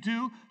need to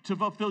do to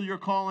fulfill your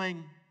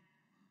calling.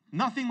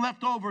 Nothing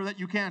left over that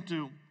you can't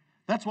do.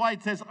 That's why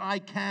it says, I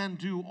can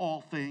do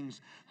all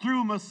things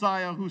through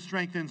Messiah who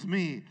strengthens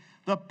me.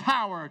 The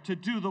power to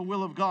do the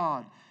will of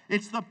God.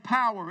 It's the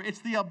power, it's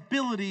the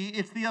ability,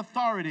 it's the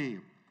authority.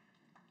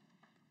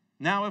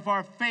 Now, if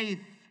our faith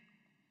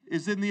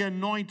is in the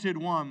anointed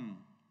one,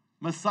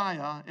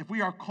 Messiah, if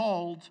we are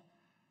called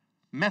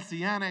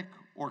Messianic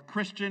or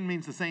Christian,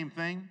 means the same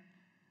thing,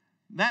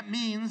 that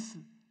means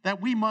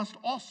that we must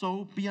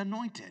also be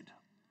anointed.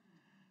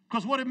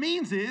 Because what it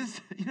means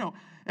is,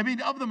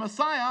 of the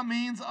Messiah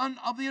means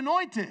of the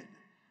anointed.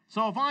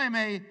 So if I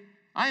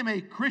am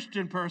a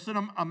Christian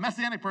person, a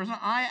Messianic person,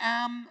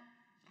 I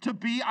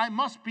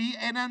must be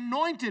an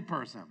anointed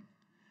person.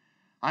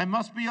 I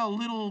must be a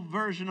little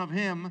version of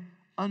him,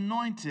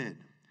 anointed.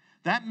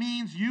 That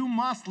means you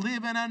must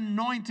live an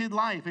anointed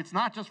life. It's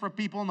not just for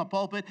people in the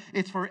pulpit.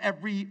 It's for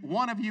every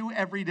one of you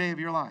every day of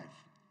your life.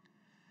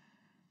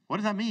 What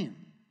does that mean?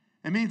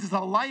 It means it's a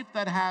life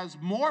that has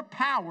more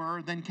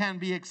power than can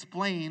be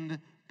explained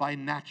by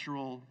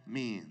natural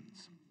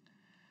means.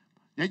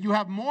 Yet you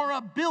have more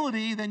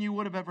ability than you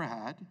would have ever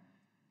had.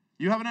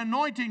 You have an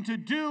anointing to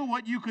do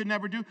what you could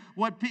never do.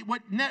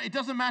 It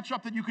doesn't match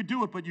up that you could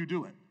do it, but you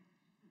do it.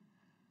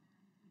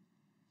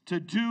 To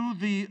do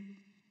the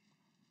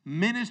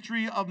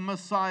ministry of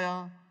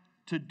Messiah,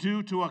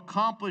 to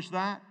accomplish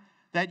that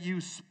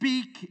you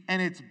speak,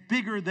 and it's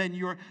bigger than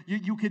you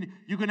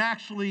can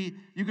actually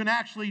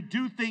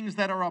do things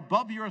that are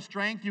above your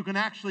strength. You can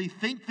actually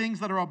think things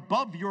that are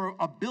above your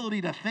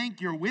ability to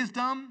think, your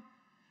wisdom.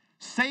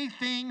 Say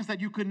things that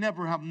you could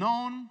never have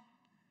known.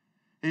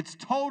 It's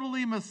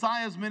totally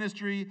Messiah's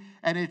ministry,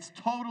 and it's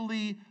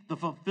totally the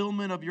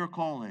fulfillment of your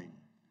calling,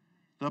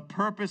 the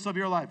purpose of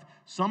your life.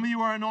 Some of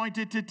you are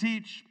anointed to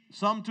teach,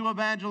 some to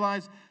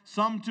evangelize,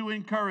 some to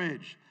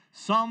encourage,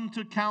 some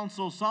to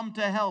counsel, some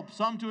to help,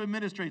 some to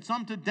administrate,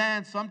 some to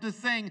dance, some to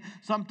sing,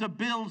 some to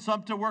build,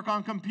 some to work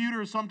on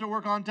computers, some to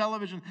work on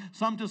television,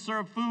 some to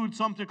serve food,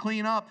 some to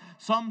clean up,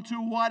 some to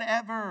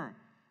whatever.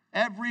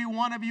 Every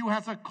one of you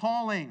has a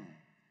calling.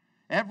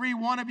 Every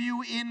one of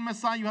you in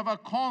Messiah, you have a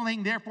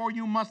calling. Therefore,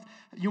 you must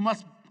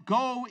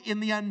go in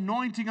the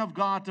anointing of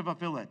God to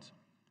fulfill it.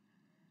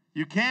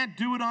 You can't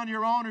do it on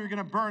your own or you're going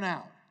to burn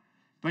out.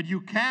 But you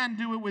can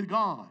do it with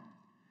God.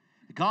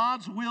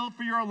 God's will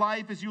for your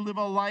life is you live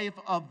a life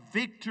of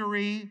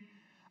victory,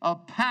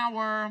 of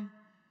power,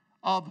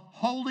 of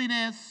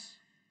holiness,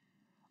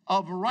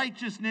 of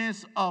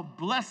righteousness, of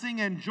blessing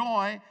and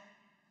joy.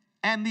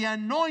 And the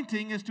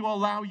anointing is to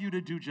allow you to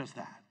do just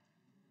that.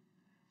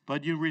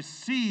 But you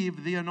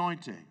receive the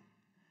anointing.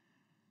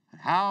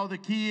 How the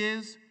key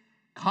is,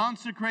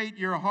 consecrate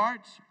your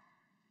heart,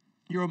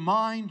 your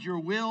mind, your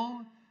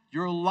will,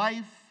 your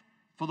life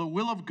for the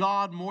will of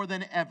God more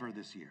than ever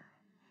this year.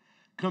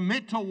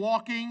 Commit to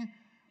walking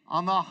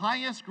on the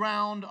highest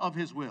ground of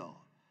His will.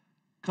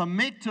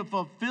 Commit to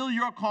fulfill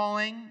your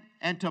calling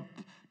and to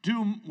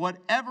do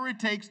whatever it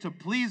takes to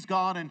please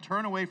God and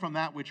turn away from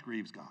that which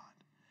grieves God.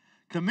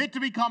 Commit to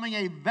becoming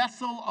a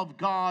vessel of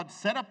God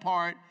set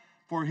apart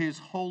for His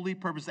holy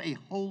purpose, a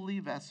holy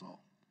vessel.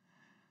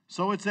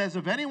 So it says,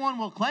 if anyone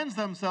will cleanse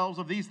themselves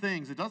of these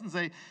things, it doesn't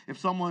say if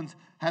someone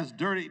has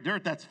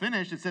dirt that's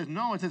finished. It says,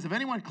 no, it says if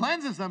anyone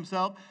cleanses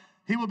themselves,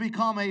 he will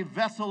become a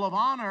vessel of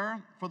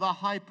honor for the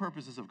high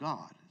purposes of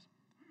God.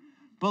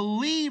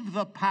 Believe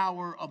the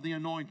power of the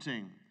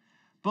anointing.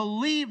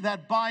 Believe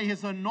that by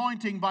His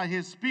anointing, by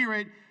His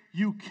Spirit,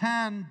 you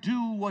can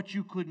do what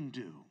you couldn't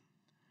do.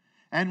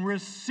 And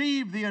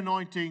receive the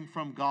anointing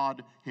from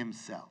God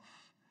Himself.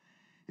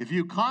 If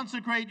you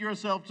consecrate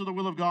yourself to the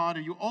will of God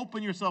and you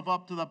open yourself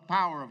up to the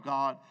power of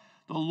God,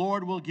 the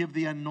Lord will give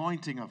the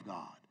anointing of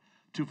God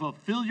to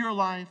fulfill your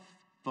life,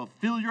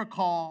 fulfill your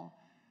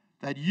call,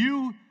 that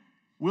you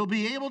will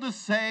be able to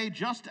say,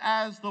 just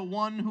as the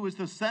one who is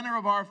the center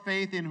of our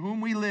faith, in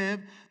whom we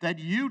live, that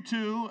you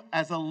too,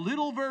 as a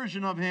little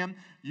version of Him,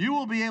 you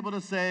will be able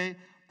to say,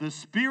 the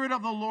Spirit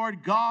of the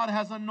Lord God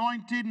has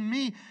anointed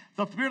me.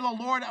 The Spirit of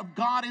the Lord of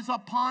God is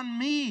upon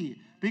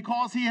me,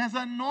 because He has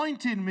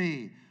anointed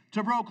me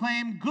to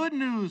proclaim good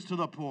news to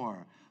the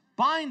poor,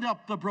 bind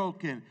up the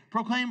broken,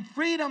 proclaim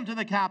freedom to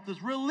the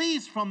captives,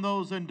 release from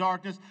those in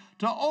darkness,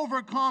 to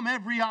overcome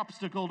every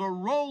obstacle, to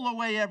roll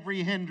away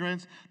every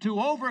hindrance, to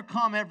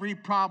overcome every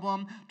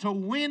problem, to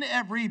win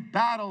every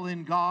battle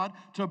in God,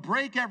 to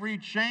break every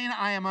chain.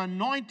 I am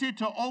anointed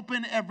to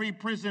open every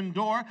prison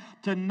door,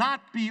 to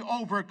not be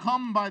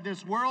overcome by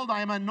this world.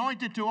 I am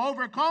anointed to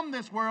overcome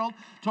this world,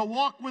 to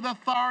walk with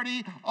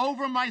authority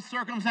over my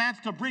circumstance,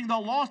 to bring the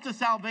lost to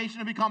salvation,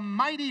 to become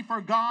mighty for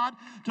God,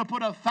 to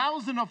put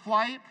 1,000 to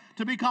flight,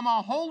 to become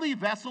a holy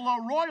vessel,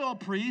 a royal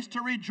priest,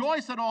 to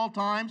rejoice at all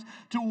times,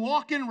 to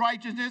walk in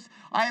righteousness.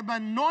 I am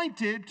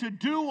anointed to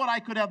do what I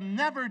could have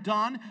never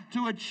done,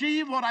 to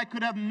achieve what I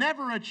could have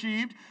never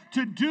achieved,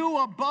 to do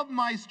above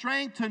my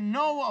strength, to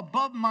know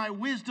above my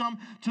wisdom,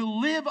 to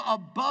live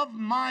above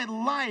my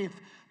life,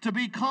 to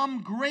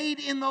become great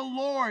in the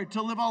Lord,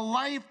 to live a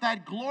life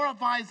that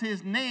glorifies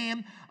His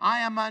name. I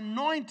am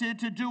anointed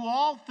to do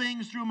all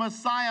things through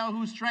Messiah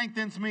who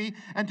strengthens me,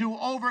 and to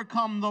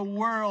overcome the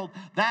world.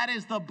 That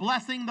is the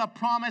blessing, the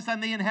promise,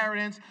 and the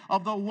inheritance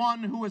of the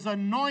one who is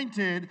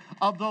anointed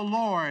of the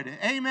Lord.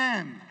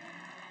 Amen.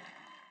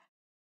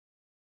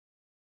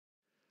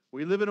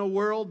 We live in a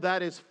world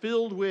that is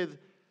filled with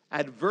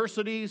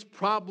adversities,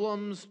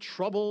 problems,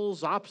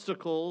 troubles,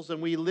 obstacles,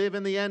 and we live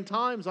in the end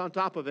times on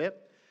top of it,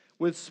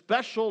 with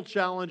special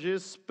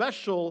challenges,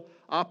 special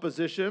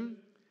opposition.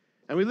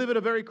 And we live at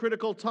a very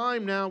critical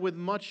time now with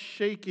much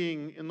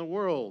shaking in the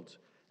world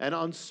and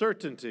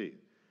uncertainty.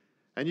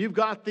 And you've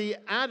got the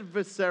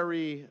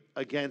adversary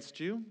against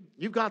you.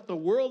 You've got the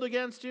world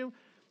against you.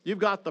 You've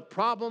got the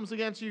problems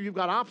against you. You've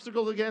got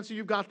obstacles against you.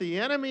 You've got the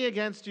enemy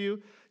against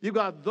you. You've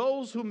got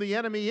those whom the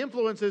enemy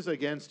influences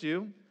against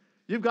you.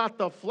 You've got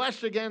the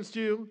flesh against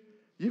you.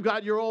 You've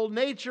got your old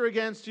nature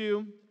against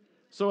you.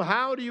 So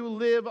how do you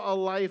live a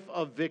life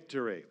of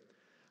victory?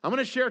 I'm going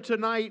to share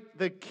tonight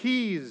the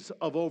keys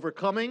of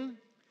overcoming,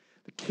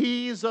 the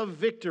keys of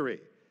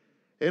victory.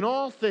 In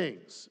all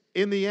things,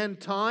 in the end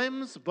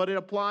times, but it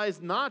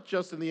applies not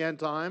just in the end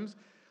times,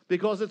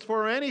 because it's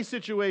for any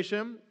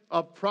situation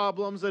of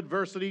problems,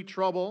 adversity,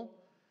 trouble.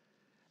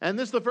 And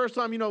this is the first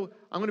time, I'm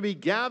going to be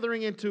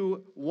gathering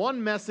into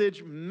one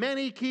message,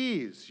 many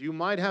keys. You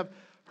might have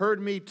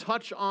heard me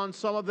touch on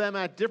some of them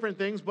at different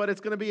things, but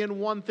it's going to be in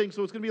one thing.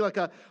 So it's going to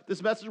be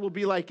this message will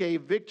be like a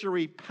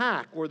victory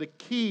pack, or the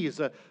keys,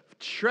 a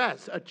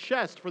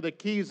chest for the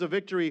keys of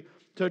victory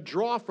to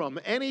draw from.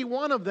 Any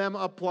one of them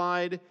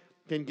applied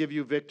can give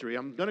you victory.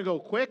 I'm going to go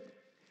quick.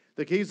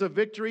 The keys of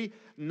victory,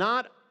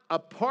 not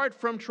apart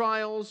from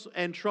trials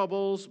and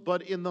troubles,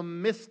 but in the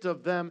midst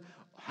of them,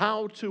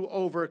 how to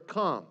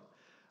overcome.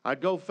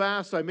 I'd go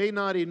fast. I may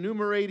not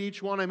enumerate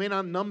each one. I may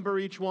not number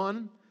each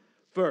one.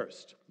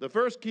 First, the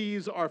first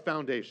keys are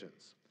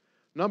foundations.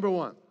 Number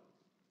one,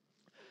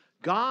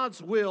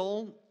 God's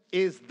will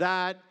is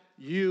that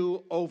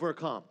you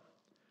overcome.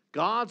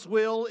 God's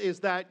will is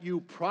that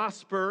you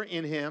prosper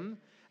in Him,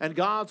 and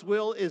God's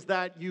will is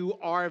that you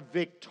are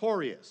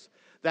victorious.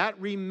 That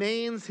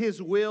remains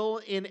His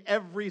will in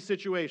every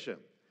situation.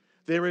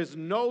 There is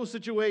no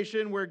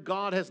situation where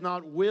God has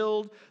not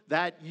willed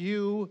that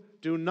you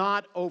do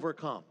not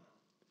overcome.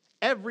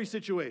 Every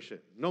situation,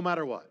 no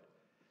matter what.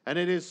 And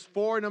it is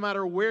for no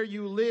matter where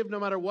you live, no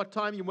matter what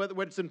time,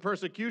 whether it's in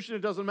persecution,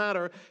 it doesn't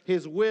matter.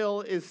 His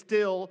will is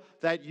still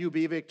that you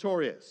be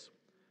victorious.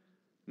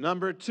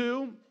 Number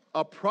two,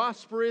 a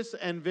prosperous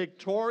and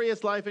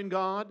victorious life in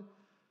God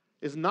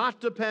is not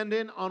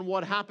dependent on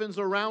what happens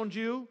around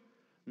you,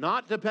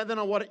 not dependent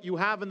on what you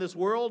have in this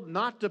world,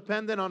 not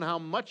dependent on how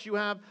much you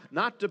have,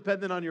 not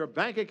dependent on your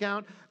bank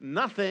account,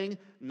 nothing,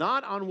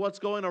 not on what's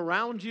going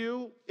around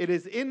you. It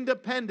is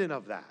independent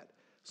of that.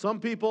 Some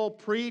people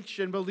preach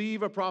and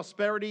believe a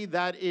prosperity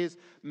that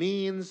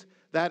means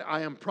that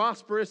I am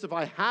prosperous if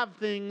I have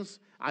things,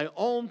 I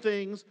own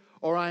things,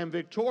 or I am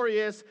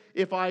victorious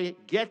if I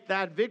get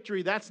that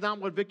victory. That's not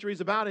what victory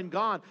is about in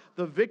God.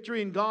 The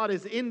victory in God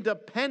is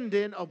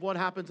independent of what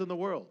happens in the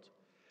world.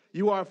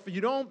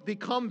 You don't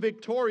become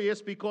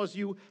victorious because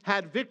you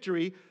had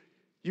victory.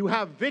 You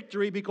have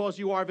victory because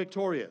you are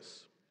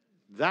victorious.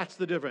 That's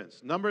the difference.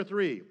 Number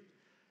three,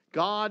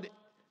 God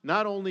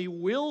not only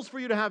wills for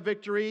you to have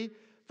victory,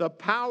 the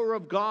power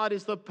of God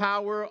is the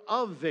power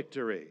of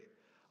victory,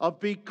 of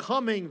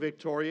becoming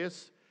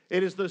victorious.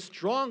 It is the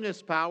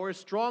strongest power,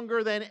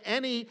 stronger than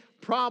any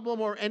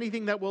problem or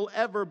anything that will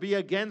ever be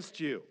against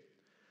you.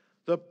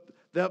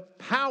 The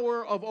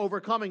power of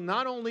overcoming,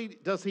 not only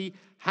does He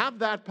have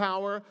that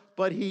power,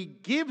 but He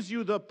gives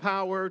you the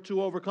power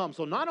to overcome.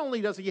 So not only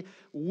does He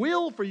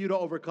will for you to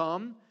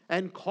overcome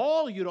and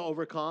call you to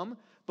overcome,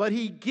 but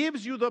He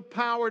gives you the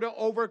power to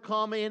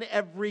overcome in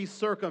every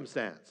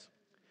circumstance.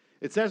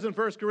 It says in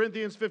 1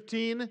 Corinthians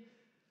 15,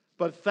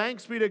 but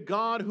thanks be to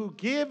God who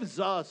gives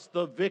us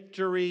the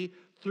victory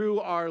through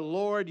our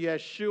Lord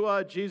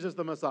Yeshua, Jesus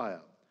the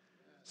Messiah.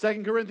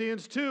 2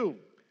 Corinthians 2,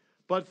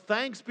 but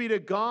thanks be to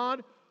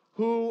God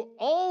who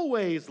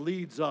always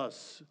leads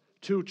us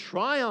to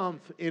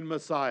triumph in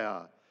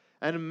Messiah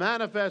and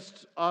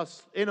manifests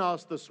in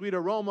us the sweet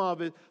aroma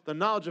of the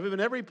knowledge of Him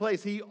in every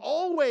place. He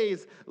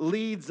always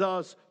leads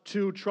us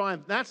to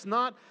triumph.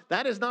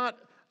 That is not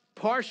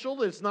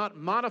partial, it's not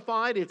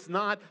modified, it's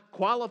not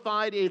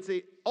qualified, it's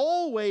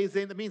always,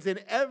 that means in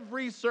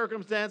every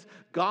circumstance,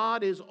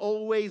 God is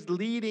always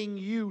leading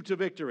you to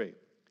victory.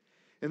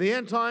 In the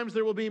end times,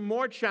 there will be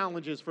more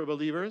challenges for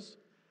believers,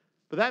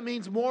 but that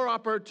means more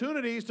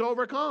opportunities to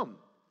overcome.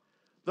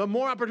 The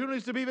more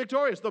opportunities to be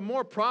victorious. The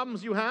more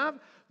problems you have,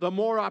 the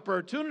more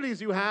opportunities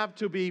you have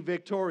to be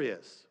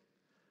victorious.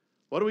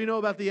 What do we know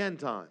about the end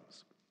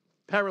times?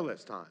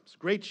 Perilous times,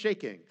 great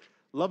shaking,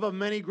 love of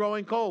many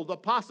growing cold,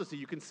 apostasy,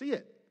 you can see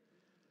it.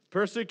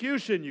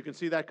 Persecution, you can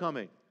see that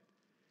coming.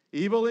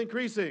 Evil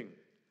increasing.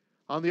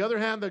 On the other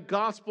hand, the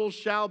gospel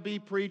shall be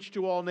preached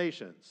to all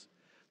nations.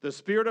 The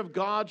Spirit of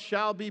God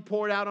shall be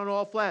poured out on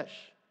all flesh.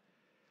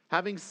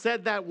 Having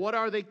said that, what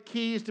are the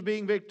keys to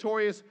being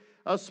victorious,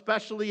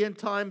 especially in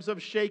times of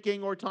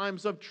shaking or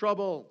times of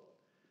trouble?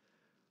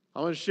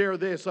 I want to share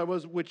this,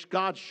 which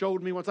God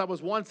showed me once. I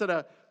was once at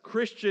a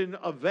Christian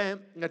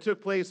event that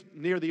took place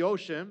near the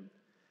ocean,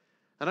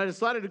 and I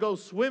decided to go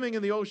swimming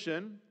in the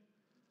ocean,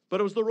 but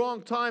it was the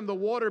wrong time. The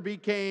water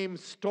became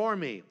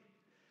stormy.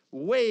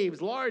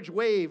 Waves, large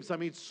waves,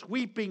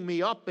 sweeping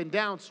me up and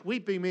down,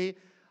 sweeping me.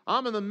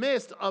 I'm in the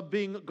midst of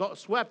being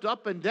swept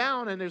up and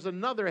down, and there's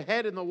another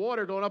head in the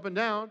water going up and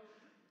down.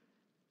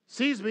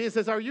 Sees me and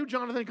says, "Are you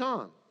Jonathan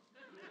Cahn?"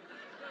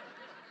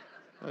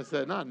 I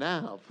said, "Not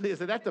now, please." I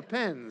said, "That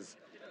depends."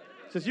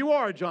 He says, "You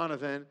are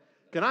Jonathan.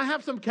 Can I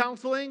have some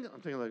counseling?" I'm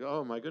thinking like,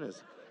 oh my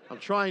goodness. I'm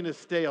trying to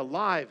stay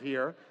alive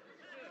here.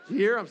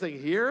 Here, I'm saying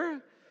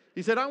here.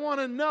 He said, "I want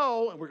to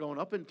know," and we're going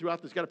up and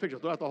throughout this, got a picture,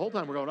 throughout the whole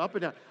time we're going up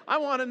and down. "I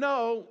want to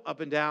know,"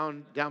 up and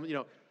down,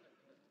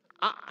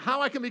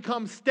 how I can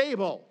become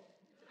stable.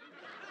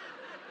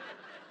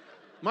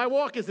 My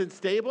walk isn't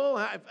stable,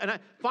 and I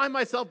find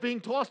myself being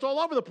tossed all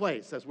over the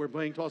place as we're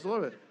being tossed all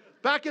over.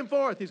 Back and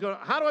forth. He's going,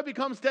 "How do I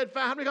become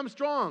steadfast? How do I become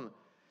strong?"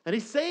 And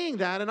he's saying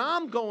that, and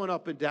I'm going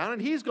up and down,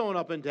 and he's going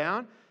up and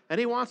down, and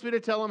he wants me to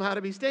tell him how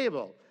to be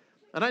stable.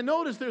 And I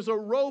notice there's a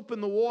rope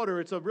in the water.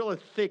 It's a really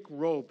thick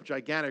rope,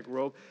 gigantic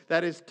rope,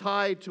 that is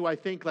tied to, I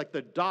think, like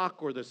the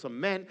dock or the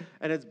cement,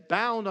 and it's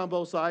bound on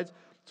both sides.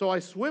 So I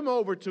swim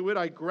over to it,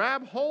 I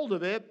grab hold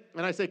of it,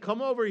 and I say,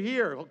 come over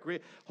here,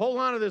 hold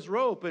on to this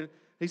rope. And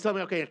he's telling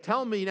me, okay,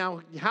 tell me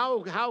now,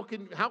 how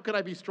can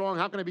I be strong?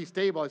 How can I be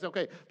stable? I say,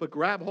 okay, but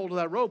grab hold of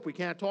that rope. We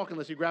can't talk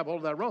unless you grab hold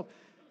of that rope.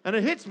 And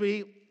it hits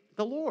me,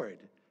 the Lord.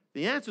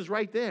 The answer's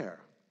right there.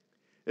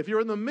 If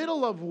you're in the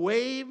middle of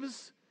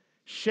waves,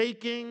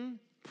 shaking,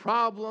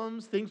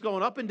 problems, things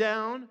going up and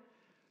down,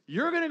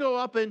 you're going to go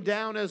up and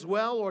down as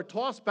well, or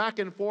toss back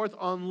and forth,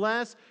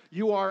 unless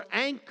you are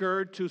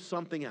anchored to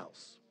something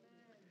else.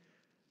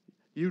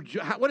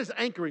 What does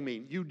anchoring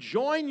mean? You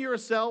join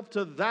yourself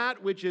to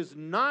that which is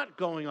not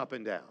going up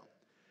and down,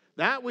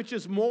 that which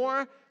is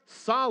more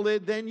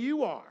solid than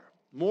you are,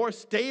 more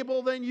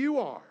stable than you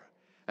are.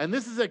 And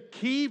this is a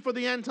key for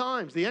the end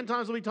times. The end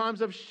times will be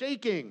times of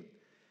shaking.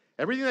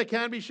 Everything that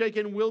can be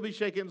shaken will be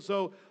shaken.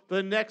 So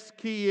the next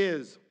key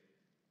is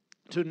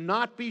to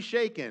not be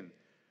shaken.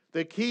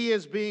 The key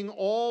is being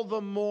all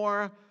the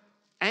more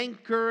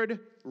anchored,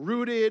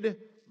 rooted,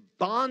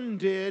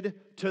 bonded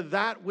to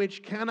that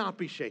which cannot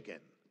be shaken.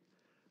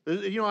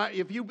 You know,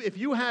 if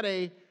you had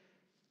a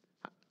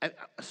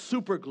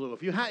super glue,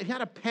 if you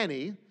had a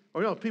penny,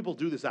 or people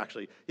do this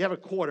actually. You have a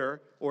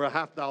quarter or a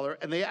 $50,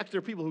 and there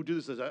are people who do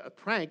this as a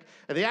prank,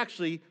 and they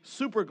actually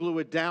super glue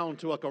it down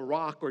to like a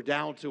rock or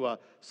down to a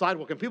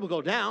sidewalk, and people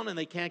go down and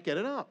they can't get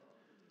it up.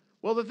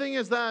 Well, the thing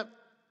is that,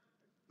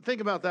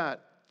 think about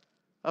that.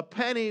 A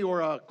penny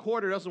or a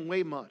quarter doesn't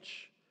weigh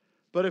much.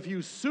 But if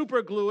you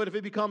super glue it, if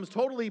it becomes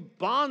totally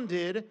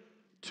bonded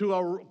to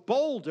a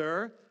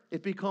boulder,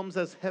 it becomes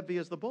as heavy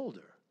as the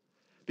boulder.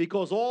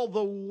 Because all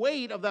the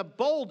weight of that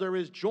boulder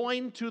is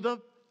joined to the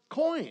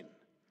coin.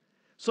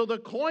 So the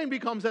coin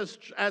becomes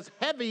as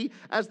heavy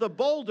as the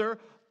boulder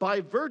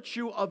by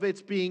virtue of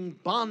its being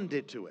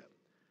bonded to it.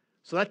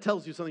 So that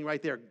tells you something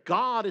right there.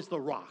 God is the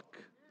rock.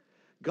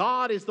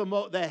 God is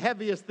the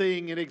heaviest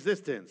thing in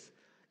existence.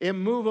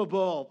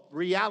 Immovable,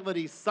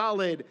 reality,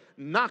 solid,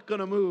 not going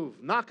to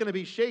move, not going to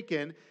be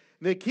shaken.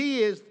 The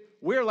key is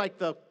we're like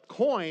the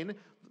coin.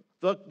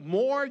 The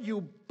more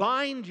you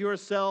bind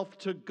yourself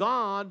to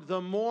God,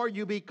 the more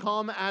you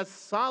become as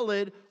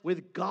solid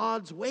with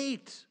God's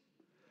weight.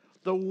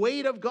 The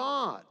weight of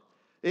God.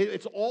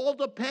 It's all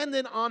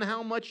dependent on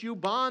how much you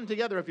bond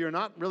together. If you're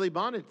not really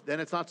bonded, then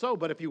it's not so.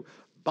 But if you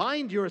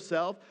bind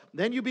yourself,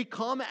 then you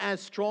become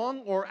as strong,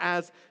 or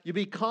as you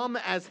become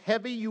as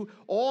heavy.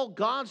 All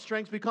God's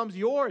strength becomes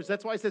yours.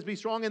 That's why it says be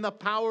strong in the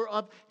power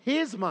of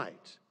His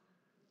might.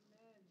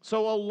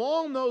 So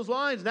along those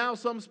lines, now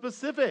some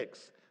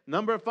specifics.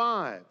 Number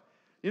 5.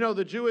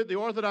 The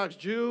Orthodox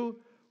Jew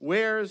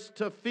wears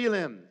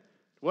tefillin.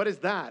 What is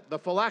that? The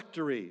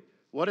phylactery.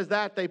 What is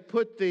that? They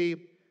put the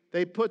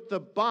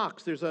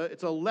box.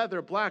 It's a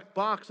leather black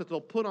box that they'll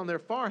put on their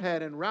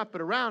forehead and wrap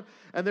it around.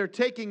 And they're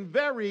taking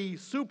very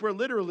super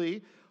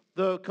literally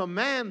the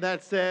command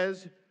that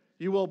says,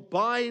 you will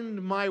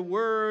bind my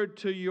word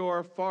to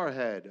your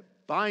forehead.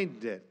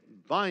 Bind it.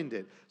 Bind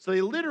it. So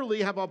they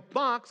literally have a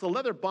box, a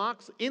leather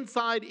box.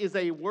 Inside is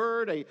a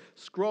word, a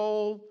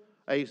scroll,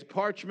 a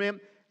parchment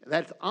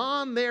that's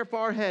on their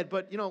forehead.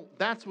 But,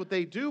 that's what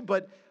they do.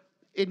 But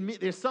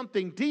there's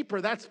something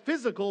deeper. That's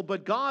physical,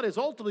 but God is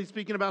ultimately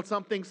speaking about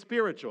something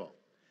spiritual.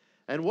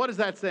 And what is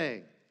that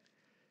saying?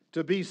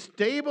 To be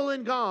stable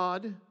in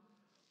God,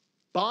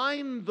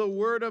 bind the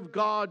word of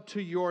God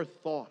to your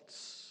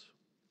thoughts.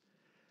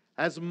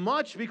 As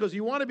much, because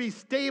you want to be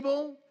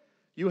stable,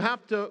 you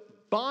have to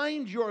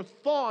bind your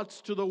thoughts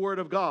to the word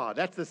of God.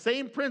 That's the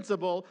same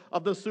principle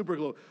of the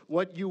superglue.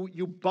 What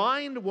you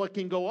bind, what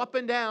can go up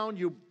and down,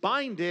 you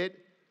bind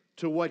it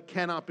to what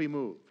cannot be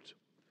moved.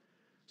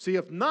 See,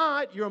 if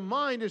not, your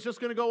mind is just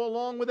going to go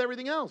along with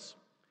everything else.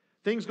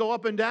 Things go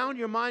up and down,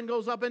 your mind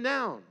goes up and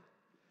down.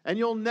 And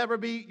you'll never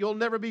be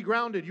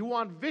grounded. You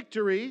want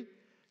victory,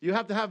 you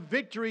have to have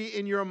victory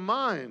in your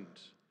mind.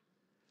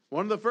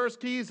 One of the first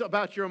keys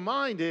about your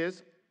mind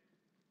is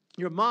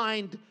your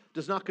mind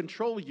does not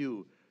control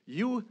you.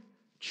 You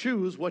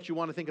choose what you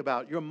want to think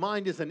about. Your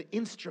mind is an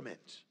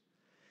instrument.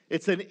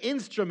 It's an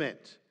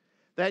instrument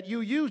that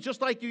you use, just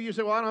like you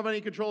say, well, I don't have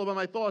any control over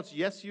my thoughts.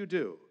 Yes, you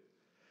do.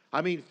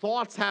 I mean,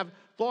 thoughts have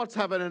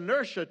an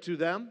inertia to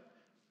them,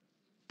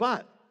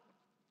 but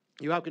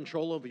you have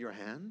control over your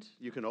hand.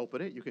 You can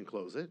open it. You can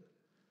close it.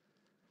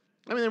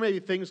 I mean, there may be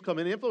things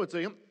coming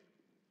influencing them,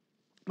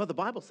 but the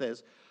Bible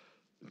says,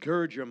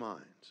 gird your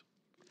mind.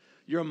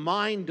 Your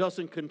mind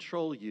doesn't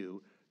control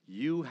you.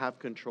 You have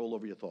control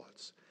over your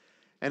thoughts.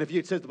 And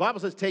the Bible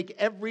says, take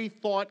every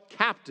thought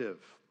captive.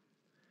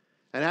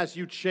 And as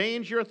you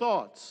change your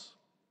thoughts,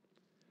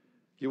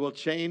 you will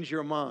change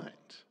your mind.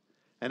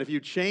 And if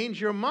you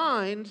change your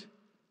mind,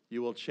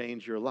 you will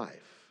change your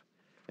life.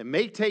 It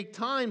may take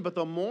time, but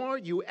the more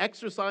you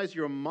exercise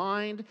your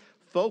mind,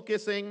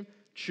 focusing,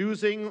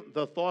 choosing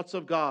the thoughts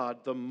of God,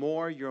 the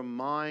more your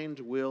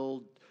mind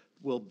will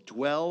will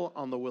dwell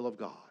on the will of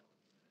God.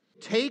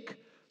 Take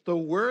the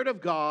word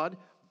of God,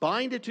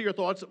 bind it to your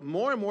thoughts,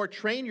 more and more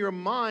train your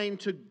mind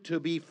to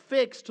be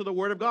fixed to the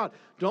word of God.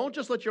 Don't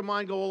just let your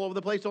mind go all over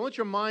the place. Don't let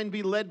your mind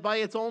be led by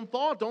its own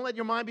thought. Don't let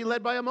your mind be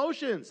led by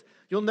emotions.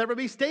 You'll never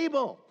be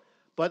stable.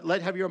 But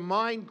have your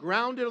mind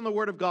grounded on the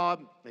word of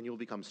God, and you'll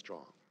become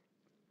strong.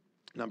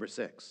 Number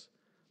 6,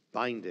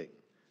 binding.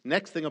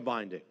 Next thing of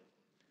binding,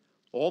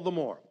 all the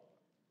more.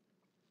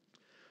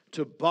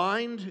 To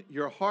bind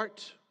your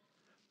heart,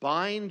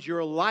 bind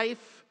your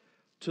life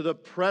to the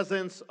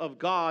presence of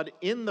God,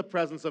 in the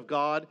presence of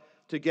God,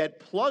 to get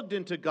plugged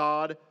into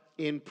God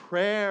in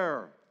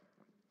prayer,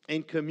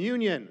 in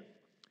communion,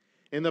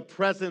 in the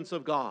presence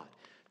of God,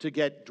 to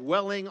get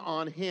dwelling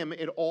on Him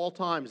at all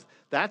times.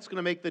 That's going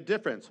to make the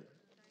difference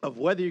of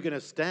whether you're going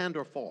to stand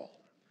or fall.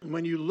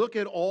 When you look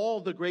at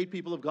all the great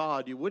people of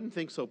God, you wouldn't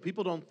think so.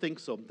 People don't think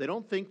so. They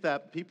don't think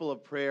that people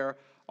of prayer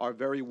are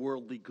very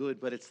worldly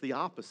good, but it's the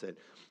opposite.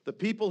 The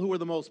people who were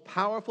the most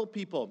powerful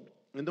people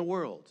in the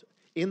world,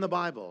 in the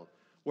Bible,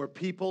 were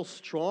people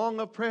strong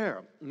of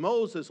prayer.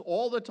 Moses,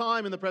 all the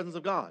time in the presence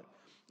of God.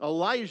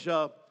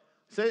 Elijah,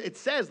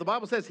 the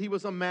Bible says he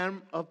was a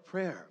man of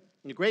prayer.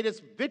 The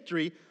greatest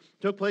victory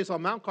took place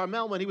on Mount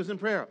Carmel when he was in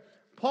prayer.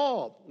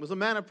 Paul was a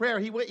man of prayer.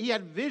 He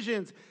had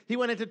visions. He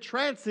went into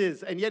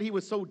trances, and yet he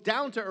was so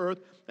down to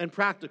earth and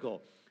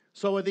practical.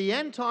 So at the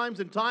end times,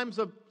 in times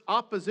of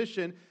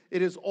opposition,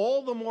 it is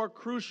all the more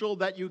crucial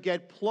that you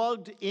get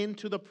plugged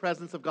into the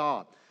presence of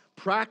God.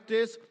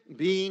 Practice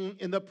being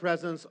in the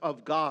presence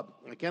of God.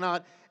 I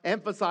cannot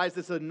emphasize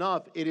this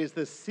enough. It is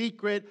the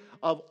secret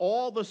of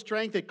all the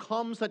strength that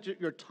comes at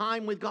your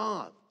time with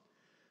God.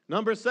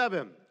 Number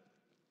 7,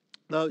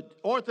 the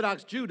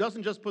Orthodox Jew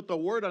doesn't just put the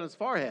word on his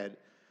forehead,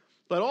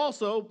 but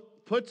also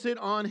puts it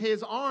on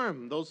his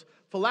arm, those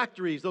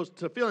phylacteries, those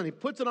tefillin. He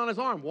puts it on his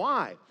arm.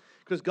 Why?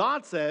 Because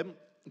God said,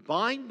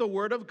 bind the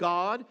word of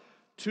God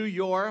to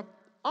your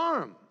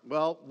arm.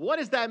 Well, what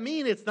does that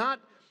mean? It's not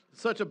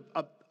such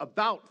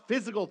about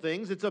physical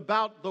things. It's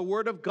about the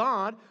word of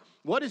God.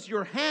 What is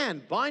your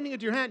hand? Binding it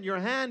to your hand. Your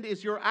hand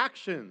is your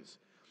actions.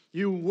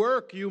 You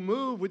work, you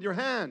move with your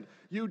hand.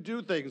 You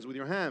do things with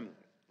your hand.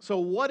 So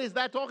what is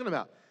that talking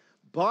about?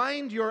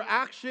 Bind your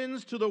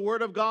actions to the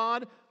word of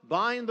God.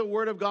 Bind the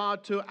word of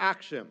God to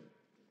action.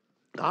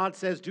 God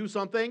says do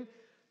something,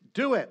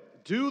 do it.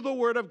 Do the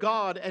word of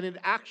God, and it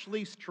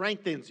actually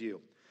strengthens you.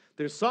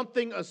 There's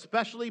something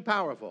especially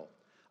powerful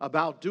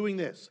about doing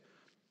this.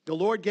 The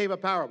Lord gave a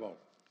parable.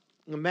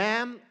 A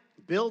man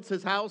builds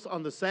his house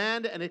on the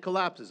sand, and it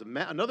collapses.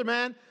 Another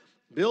man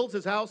builds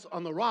his house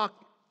on the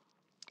rock.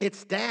 It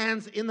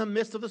stands in the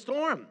midst of the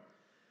storm.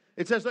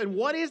 It says, and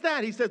what is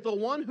that? He says, the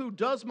one who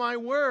does my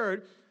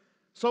word.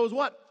 So is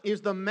what?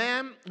 Is the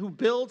man who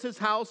builds his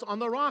house on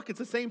the rock. It's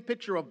the same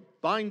picture of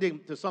binding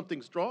to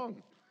something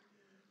strong.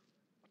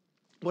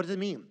 What does it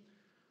mean?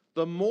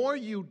 The more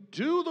you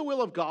do the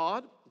will of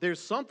God, there's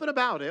something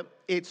about it.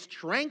 It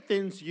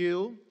strengthens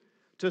you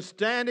to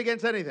stand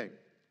against anything.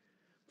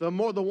 The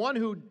one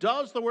who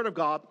does the word of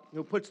God,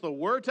 who puts the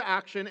word to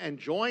action and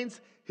joins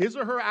his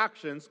or her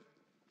actions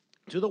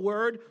to the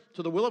word,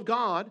 to the will of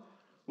God,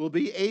 will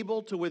be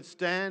able to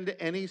withstand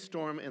any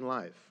storm in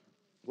life.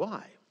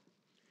 Why?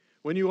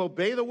 When you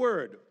obey the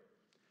word,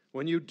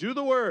 when you do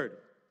the word,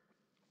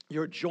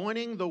 you're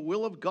joining the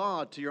will of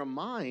God to your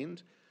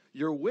mind,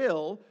 your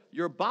will,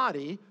 your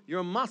body,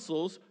 your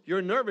muscles,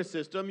 your nervous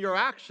system, your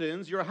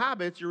actions, your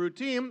habits, your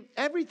routine,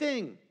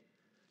 everything.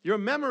 Your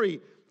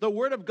memory, the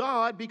word of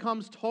God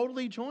becomes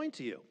totally joined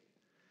to you.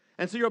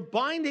 And so you're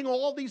binding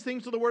all these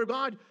things to the word of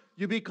God.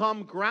 You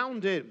become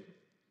grounded,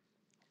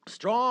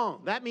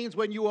 strong. That means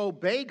when you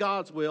obey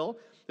God's will,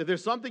 if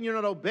there's something you're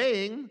not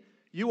obeying,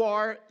 you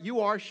are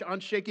on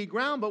shaky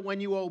ground. But when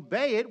you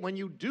obey it, when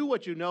you do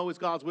what you know is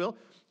God's will,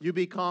 you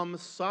become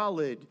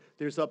solid.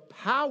 There's a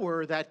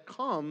power that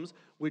comes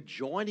with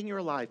joining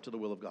your life to the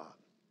will of God.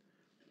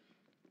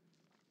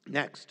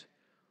 Next,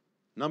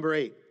 number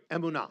 8,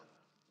 emunah.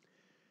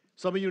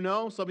 Some of you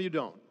know, some of you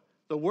don't.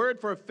 The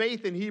word for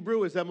faith in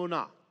Hebrew is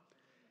emunah.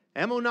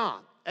 Emunah.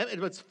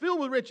 It's filled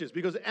with riches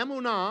because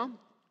emunah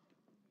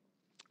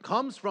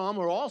comes from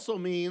or also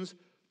means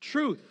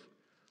truth.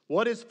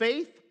 What is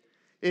faith?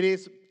 It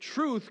is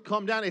truth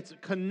come down. It's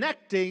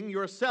connecting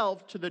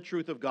yourself to the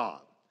truth of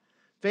God.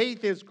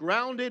 Faith is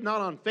grounded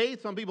not on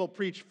faith. Some people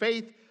preach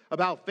faith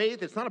about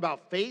faith. It's not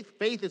about faith.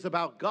 Faith is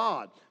about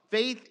God.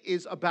 Faith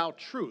is about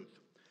truth.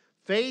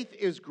 Faith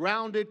is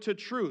grounded to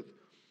truth.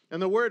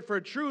 And the word for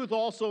truth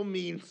also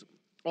means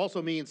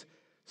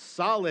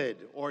solid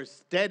or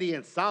steady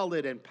and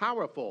solid and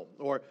powerful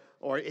or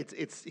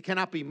it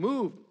cannot be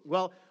moved.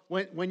 Well,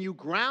 when you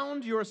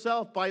ground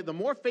yourself by the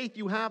more faith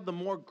you have, the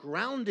more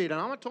grounded.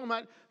 And I'm not talking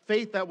about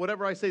faith that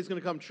whatever I say is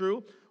going to come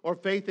true or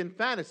faith in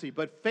fantasy,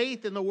 but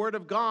faith in the word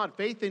of God,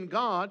 faith in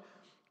God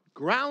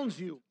grounds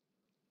you.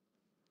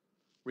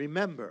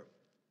 Remember,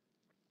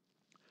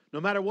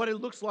 no matter what it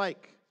looks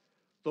like,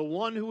 the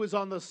one who is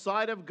on the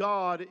side of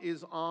God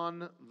is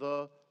on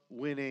the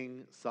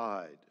winning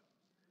side.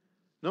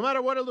 No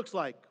matter what it looks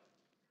like,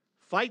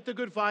 fight the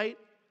good fight,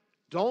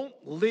 Don't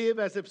live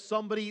as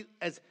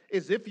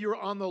if you're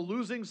on the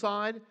losing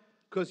side,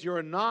 because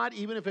you're not,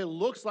 even if it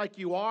looks like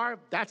you are.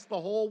 That's the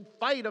whole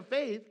fight of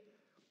faith.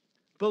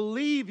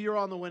 Believe you're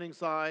on the winning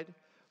side.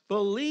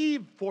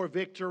 Believe for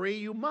victory,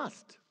 you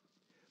must.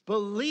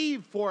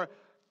 Believe for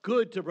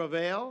good to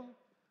prevail.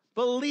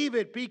 Believe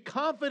it. Be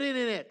confident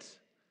in it.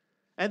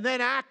 And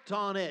then act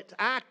on it.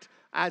 Act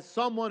as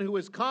someone who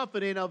is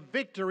confident of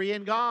victory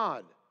in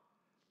God.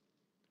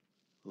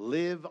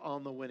 Live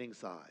on the winning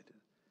side.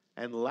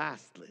 And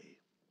lastly,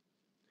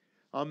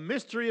 a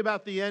mystery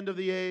about the end of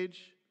the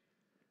age.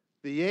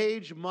 The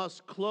age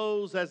must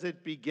close as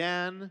it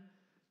began.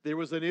 There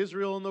was an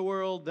Israel in the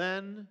world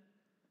then.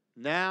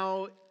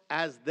 Now,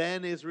 as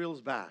then,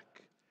 Israel's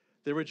back.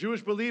 There were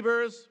Jewish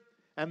believers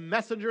and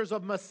messengers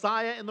of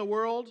Messiah in the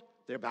world.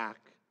 They're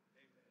back.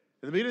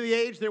 In the beginning of the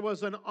age, there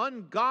was an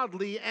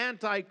ungodly,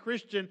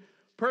 anti-Christian,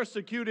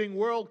 persecuting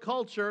world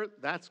culture.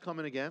 That's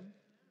coming again.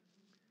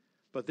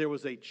 But there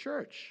was a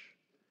church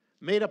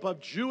made up of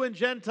Jew and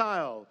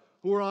Gentile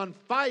who were on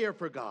fire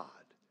for God.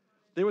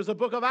 There was a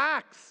book of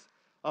Acts,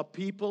 a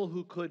people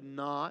who could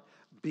not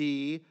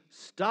be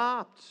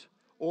stopped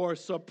or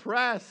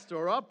suppressed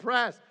or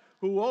oppressed,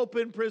 who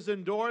opened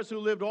prison doors, who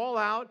lived all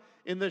out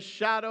in the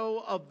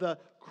shadow of the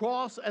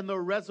cross and the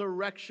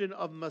resurrection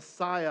of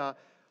Messiah,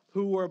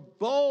 who were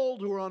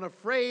bold, who were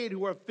unafraid, who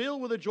were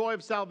filled with the joy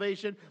of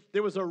salvation.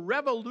 There was a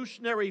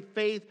revolutionary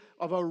faith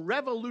of a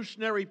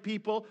revolutionary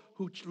people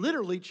who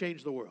literally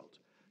changed the world.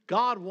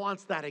 God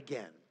wants that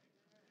again.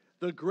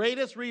 The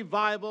greatest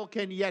revival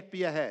can yet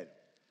be ahead.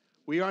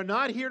 We are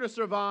not here to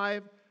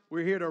survive.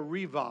 We're here to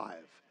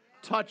revive,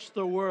 touch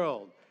the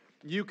world.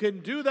 You can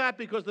do that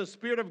because the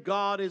Spirit of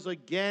God is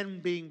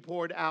again being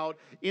poured out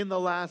in the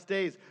last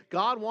days.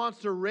 God wants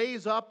to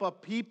raise up a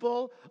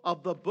people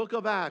of the book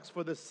of Acts,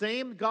 for the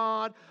same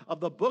God of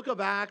the book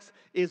of Acts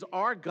is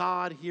our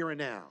God here and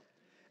now.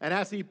 And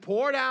as He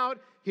poured out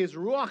His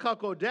Ruach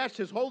HaKodesh,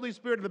 His Holy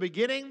Spirit in the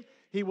beginning,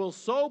 He will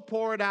so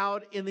pour it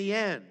out in the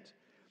end.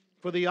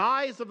 For the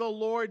eyes of the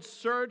Lord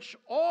search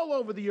all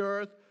over the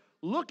earth,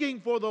 looking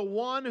for the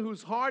one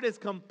whose heart is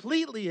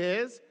completely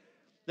His,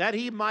 that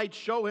He might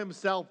show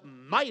Himself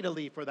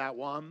mightily for that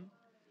one.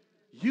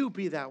 You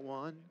be that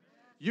one.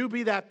 You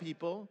be that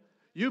people.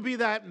 You be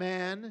that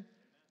man.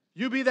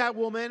 You be that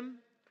woman.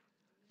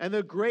 And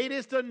the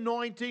greatest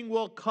anointing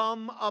will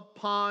come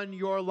upon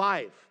your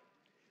life.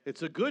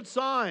 It's a good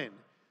sign.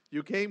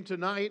 You came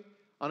tonight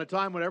on a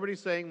time when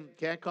everybody's saying,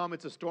 can't come,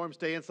 it's a storm,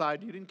 stay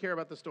inside. You didn't care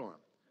about the storm.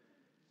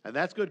 And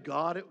that's good.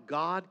 God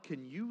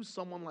can use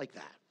someone like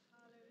that.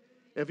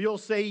 If you'll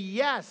say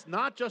yes,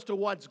 not just to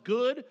what's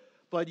good,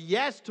 but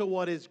yes to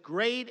what is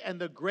great and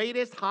the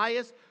greatest,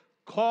 highest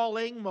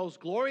calling, most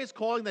glorious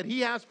calling that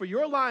He has for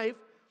your life,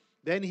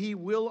 then He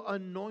will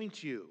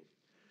anoint you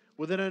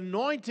with an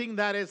anointing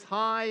that is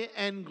high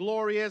and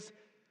glorious.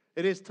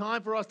 It is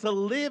time for us to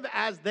live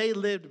as they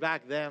lived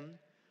back then,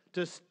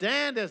 to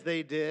stand as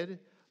they did,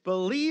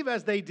 believe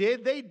as they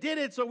did. They did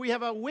it, so we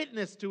have a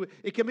witness to it.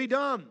 It can be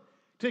done.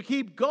 To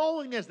keep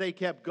going as they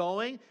kept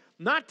going,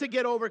 not to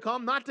get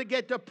overcome, not to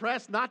get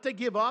depressed, not to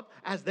give up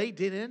as they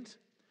didn't,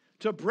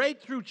 to break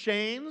through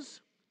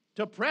chains,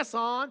 to press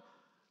on,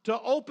 to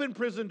open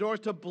prison doors,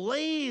 to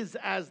blaze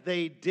as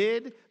they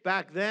did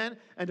back then,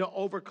 and to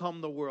overcome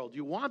the world.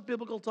 You want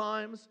biblical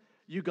times?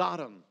 You got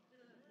them.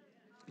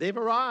 They've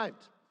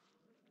arrived.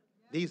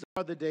 These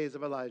are the days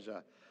of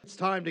Elijah. It's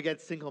time to get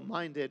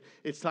single-minded.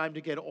 It's time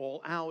to get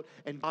all out,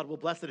 and God will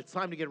bless it. It's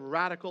time to get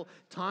radical.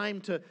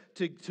 Time to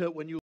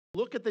when you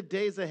look at the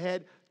days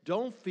ahead,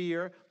 don't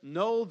fear.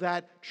 Know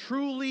that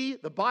truly,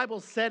 the Bible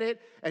said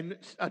it, and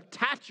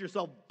attach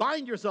yourself,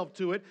 bind yourself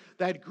to it,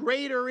 that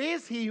greater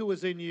is He who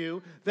is in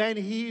you than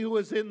he who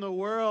is in the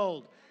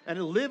world. And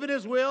live in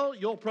His will,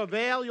 you'll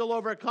prevail, you'll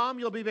overcome,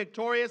 you'll be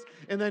victorious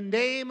in the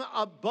name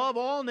above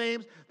all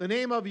names, the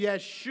name of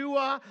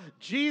Yeshua,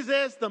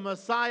 Jesus, the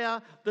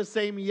Messiah, the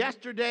same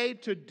yesterday,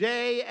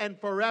 today, and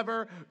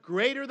forever,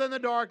 greater than the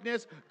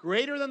darkness,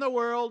 greater than the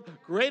world,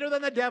 greater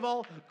than the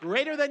devil,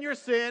 greater than your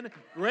sin,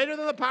 greater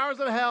than the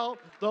powers of hell,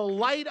 the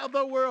light of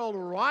the world.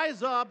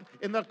 Rise up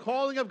in the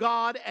calling of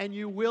God, and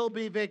you will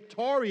be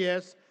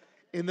victorious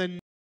in the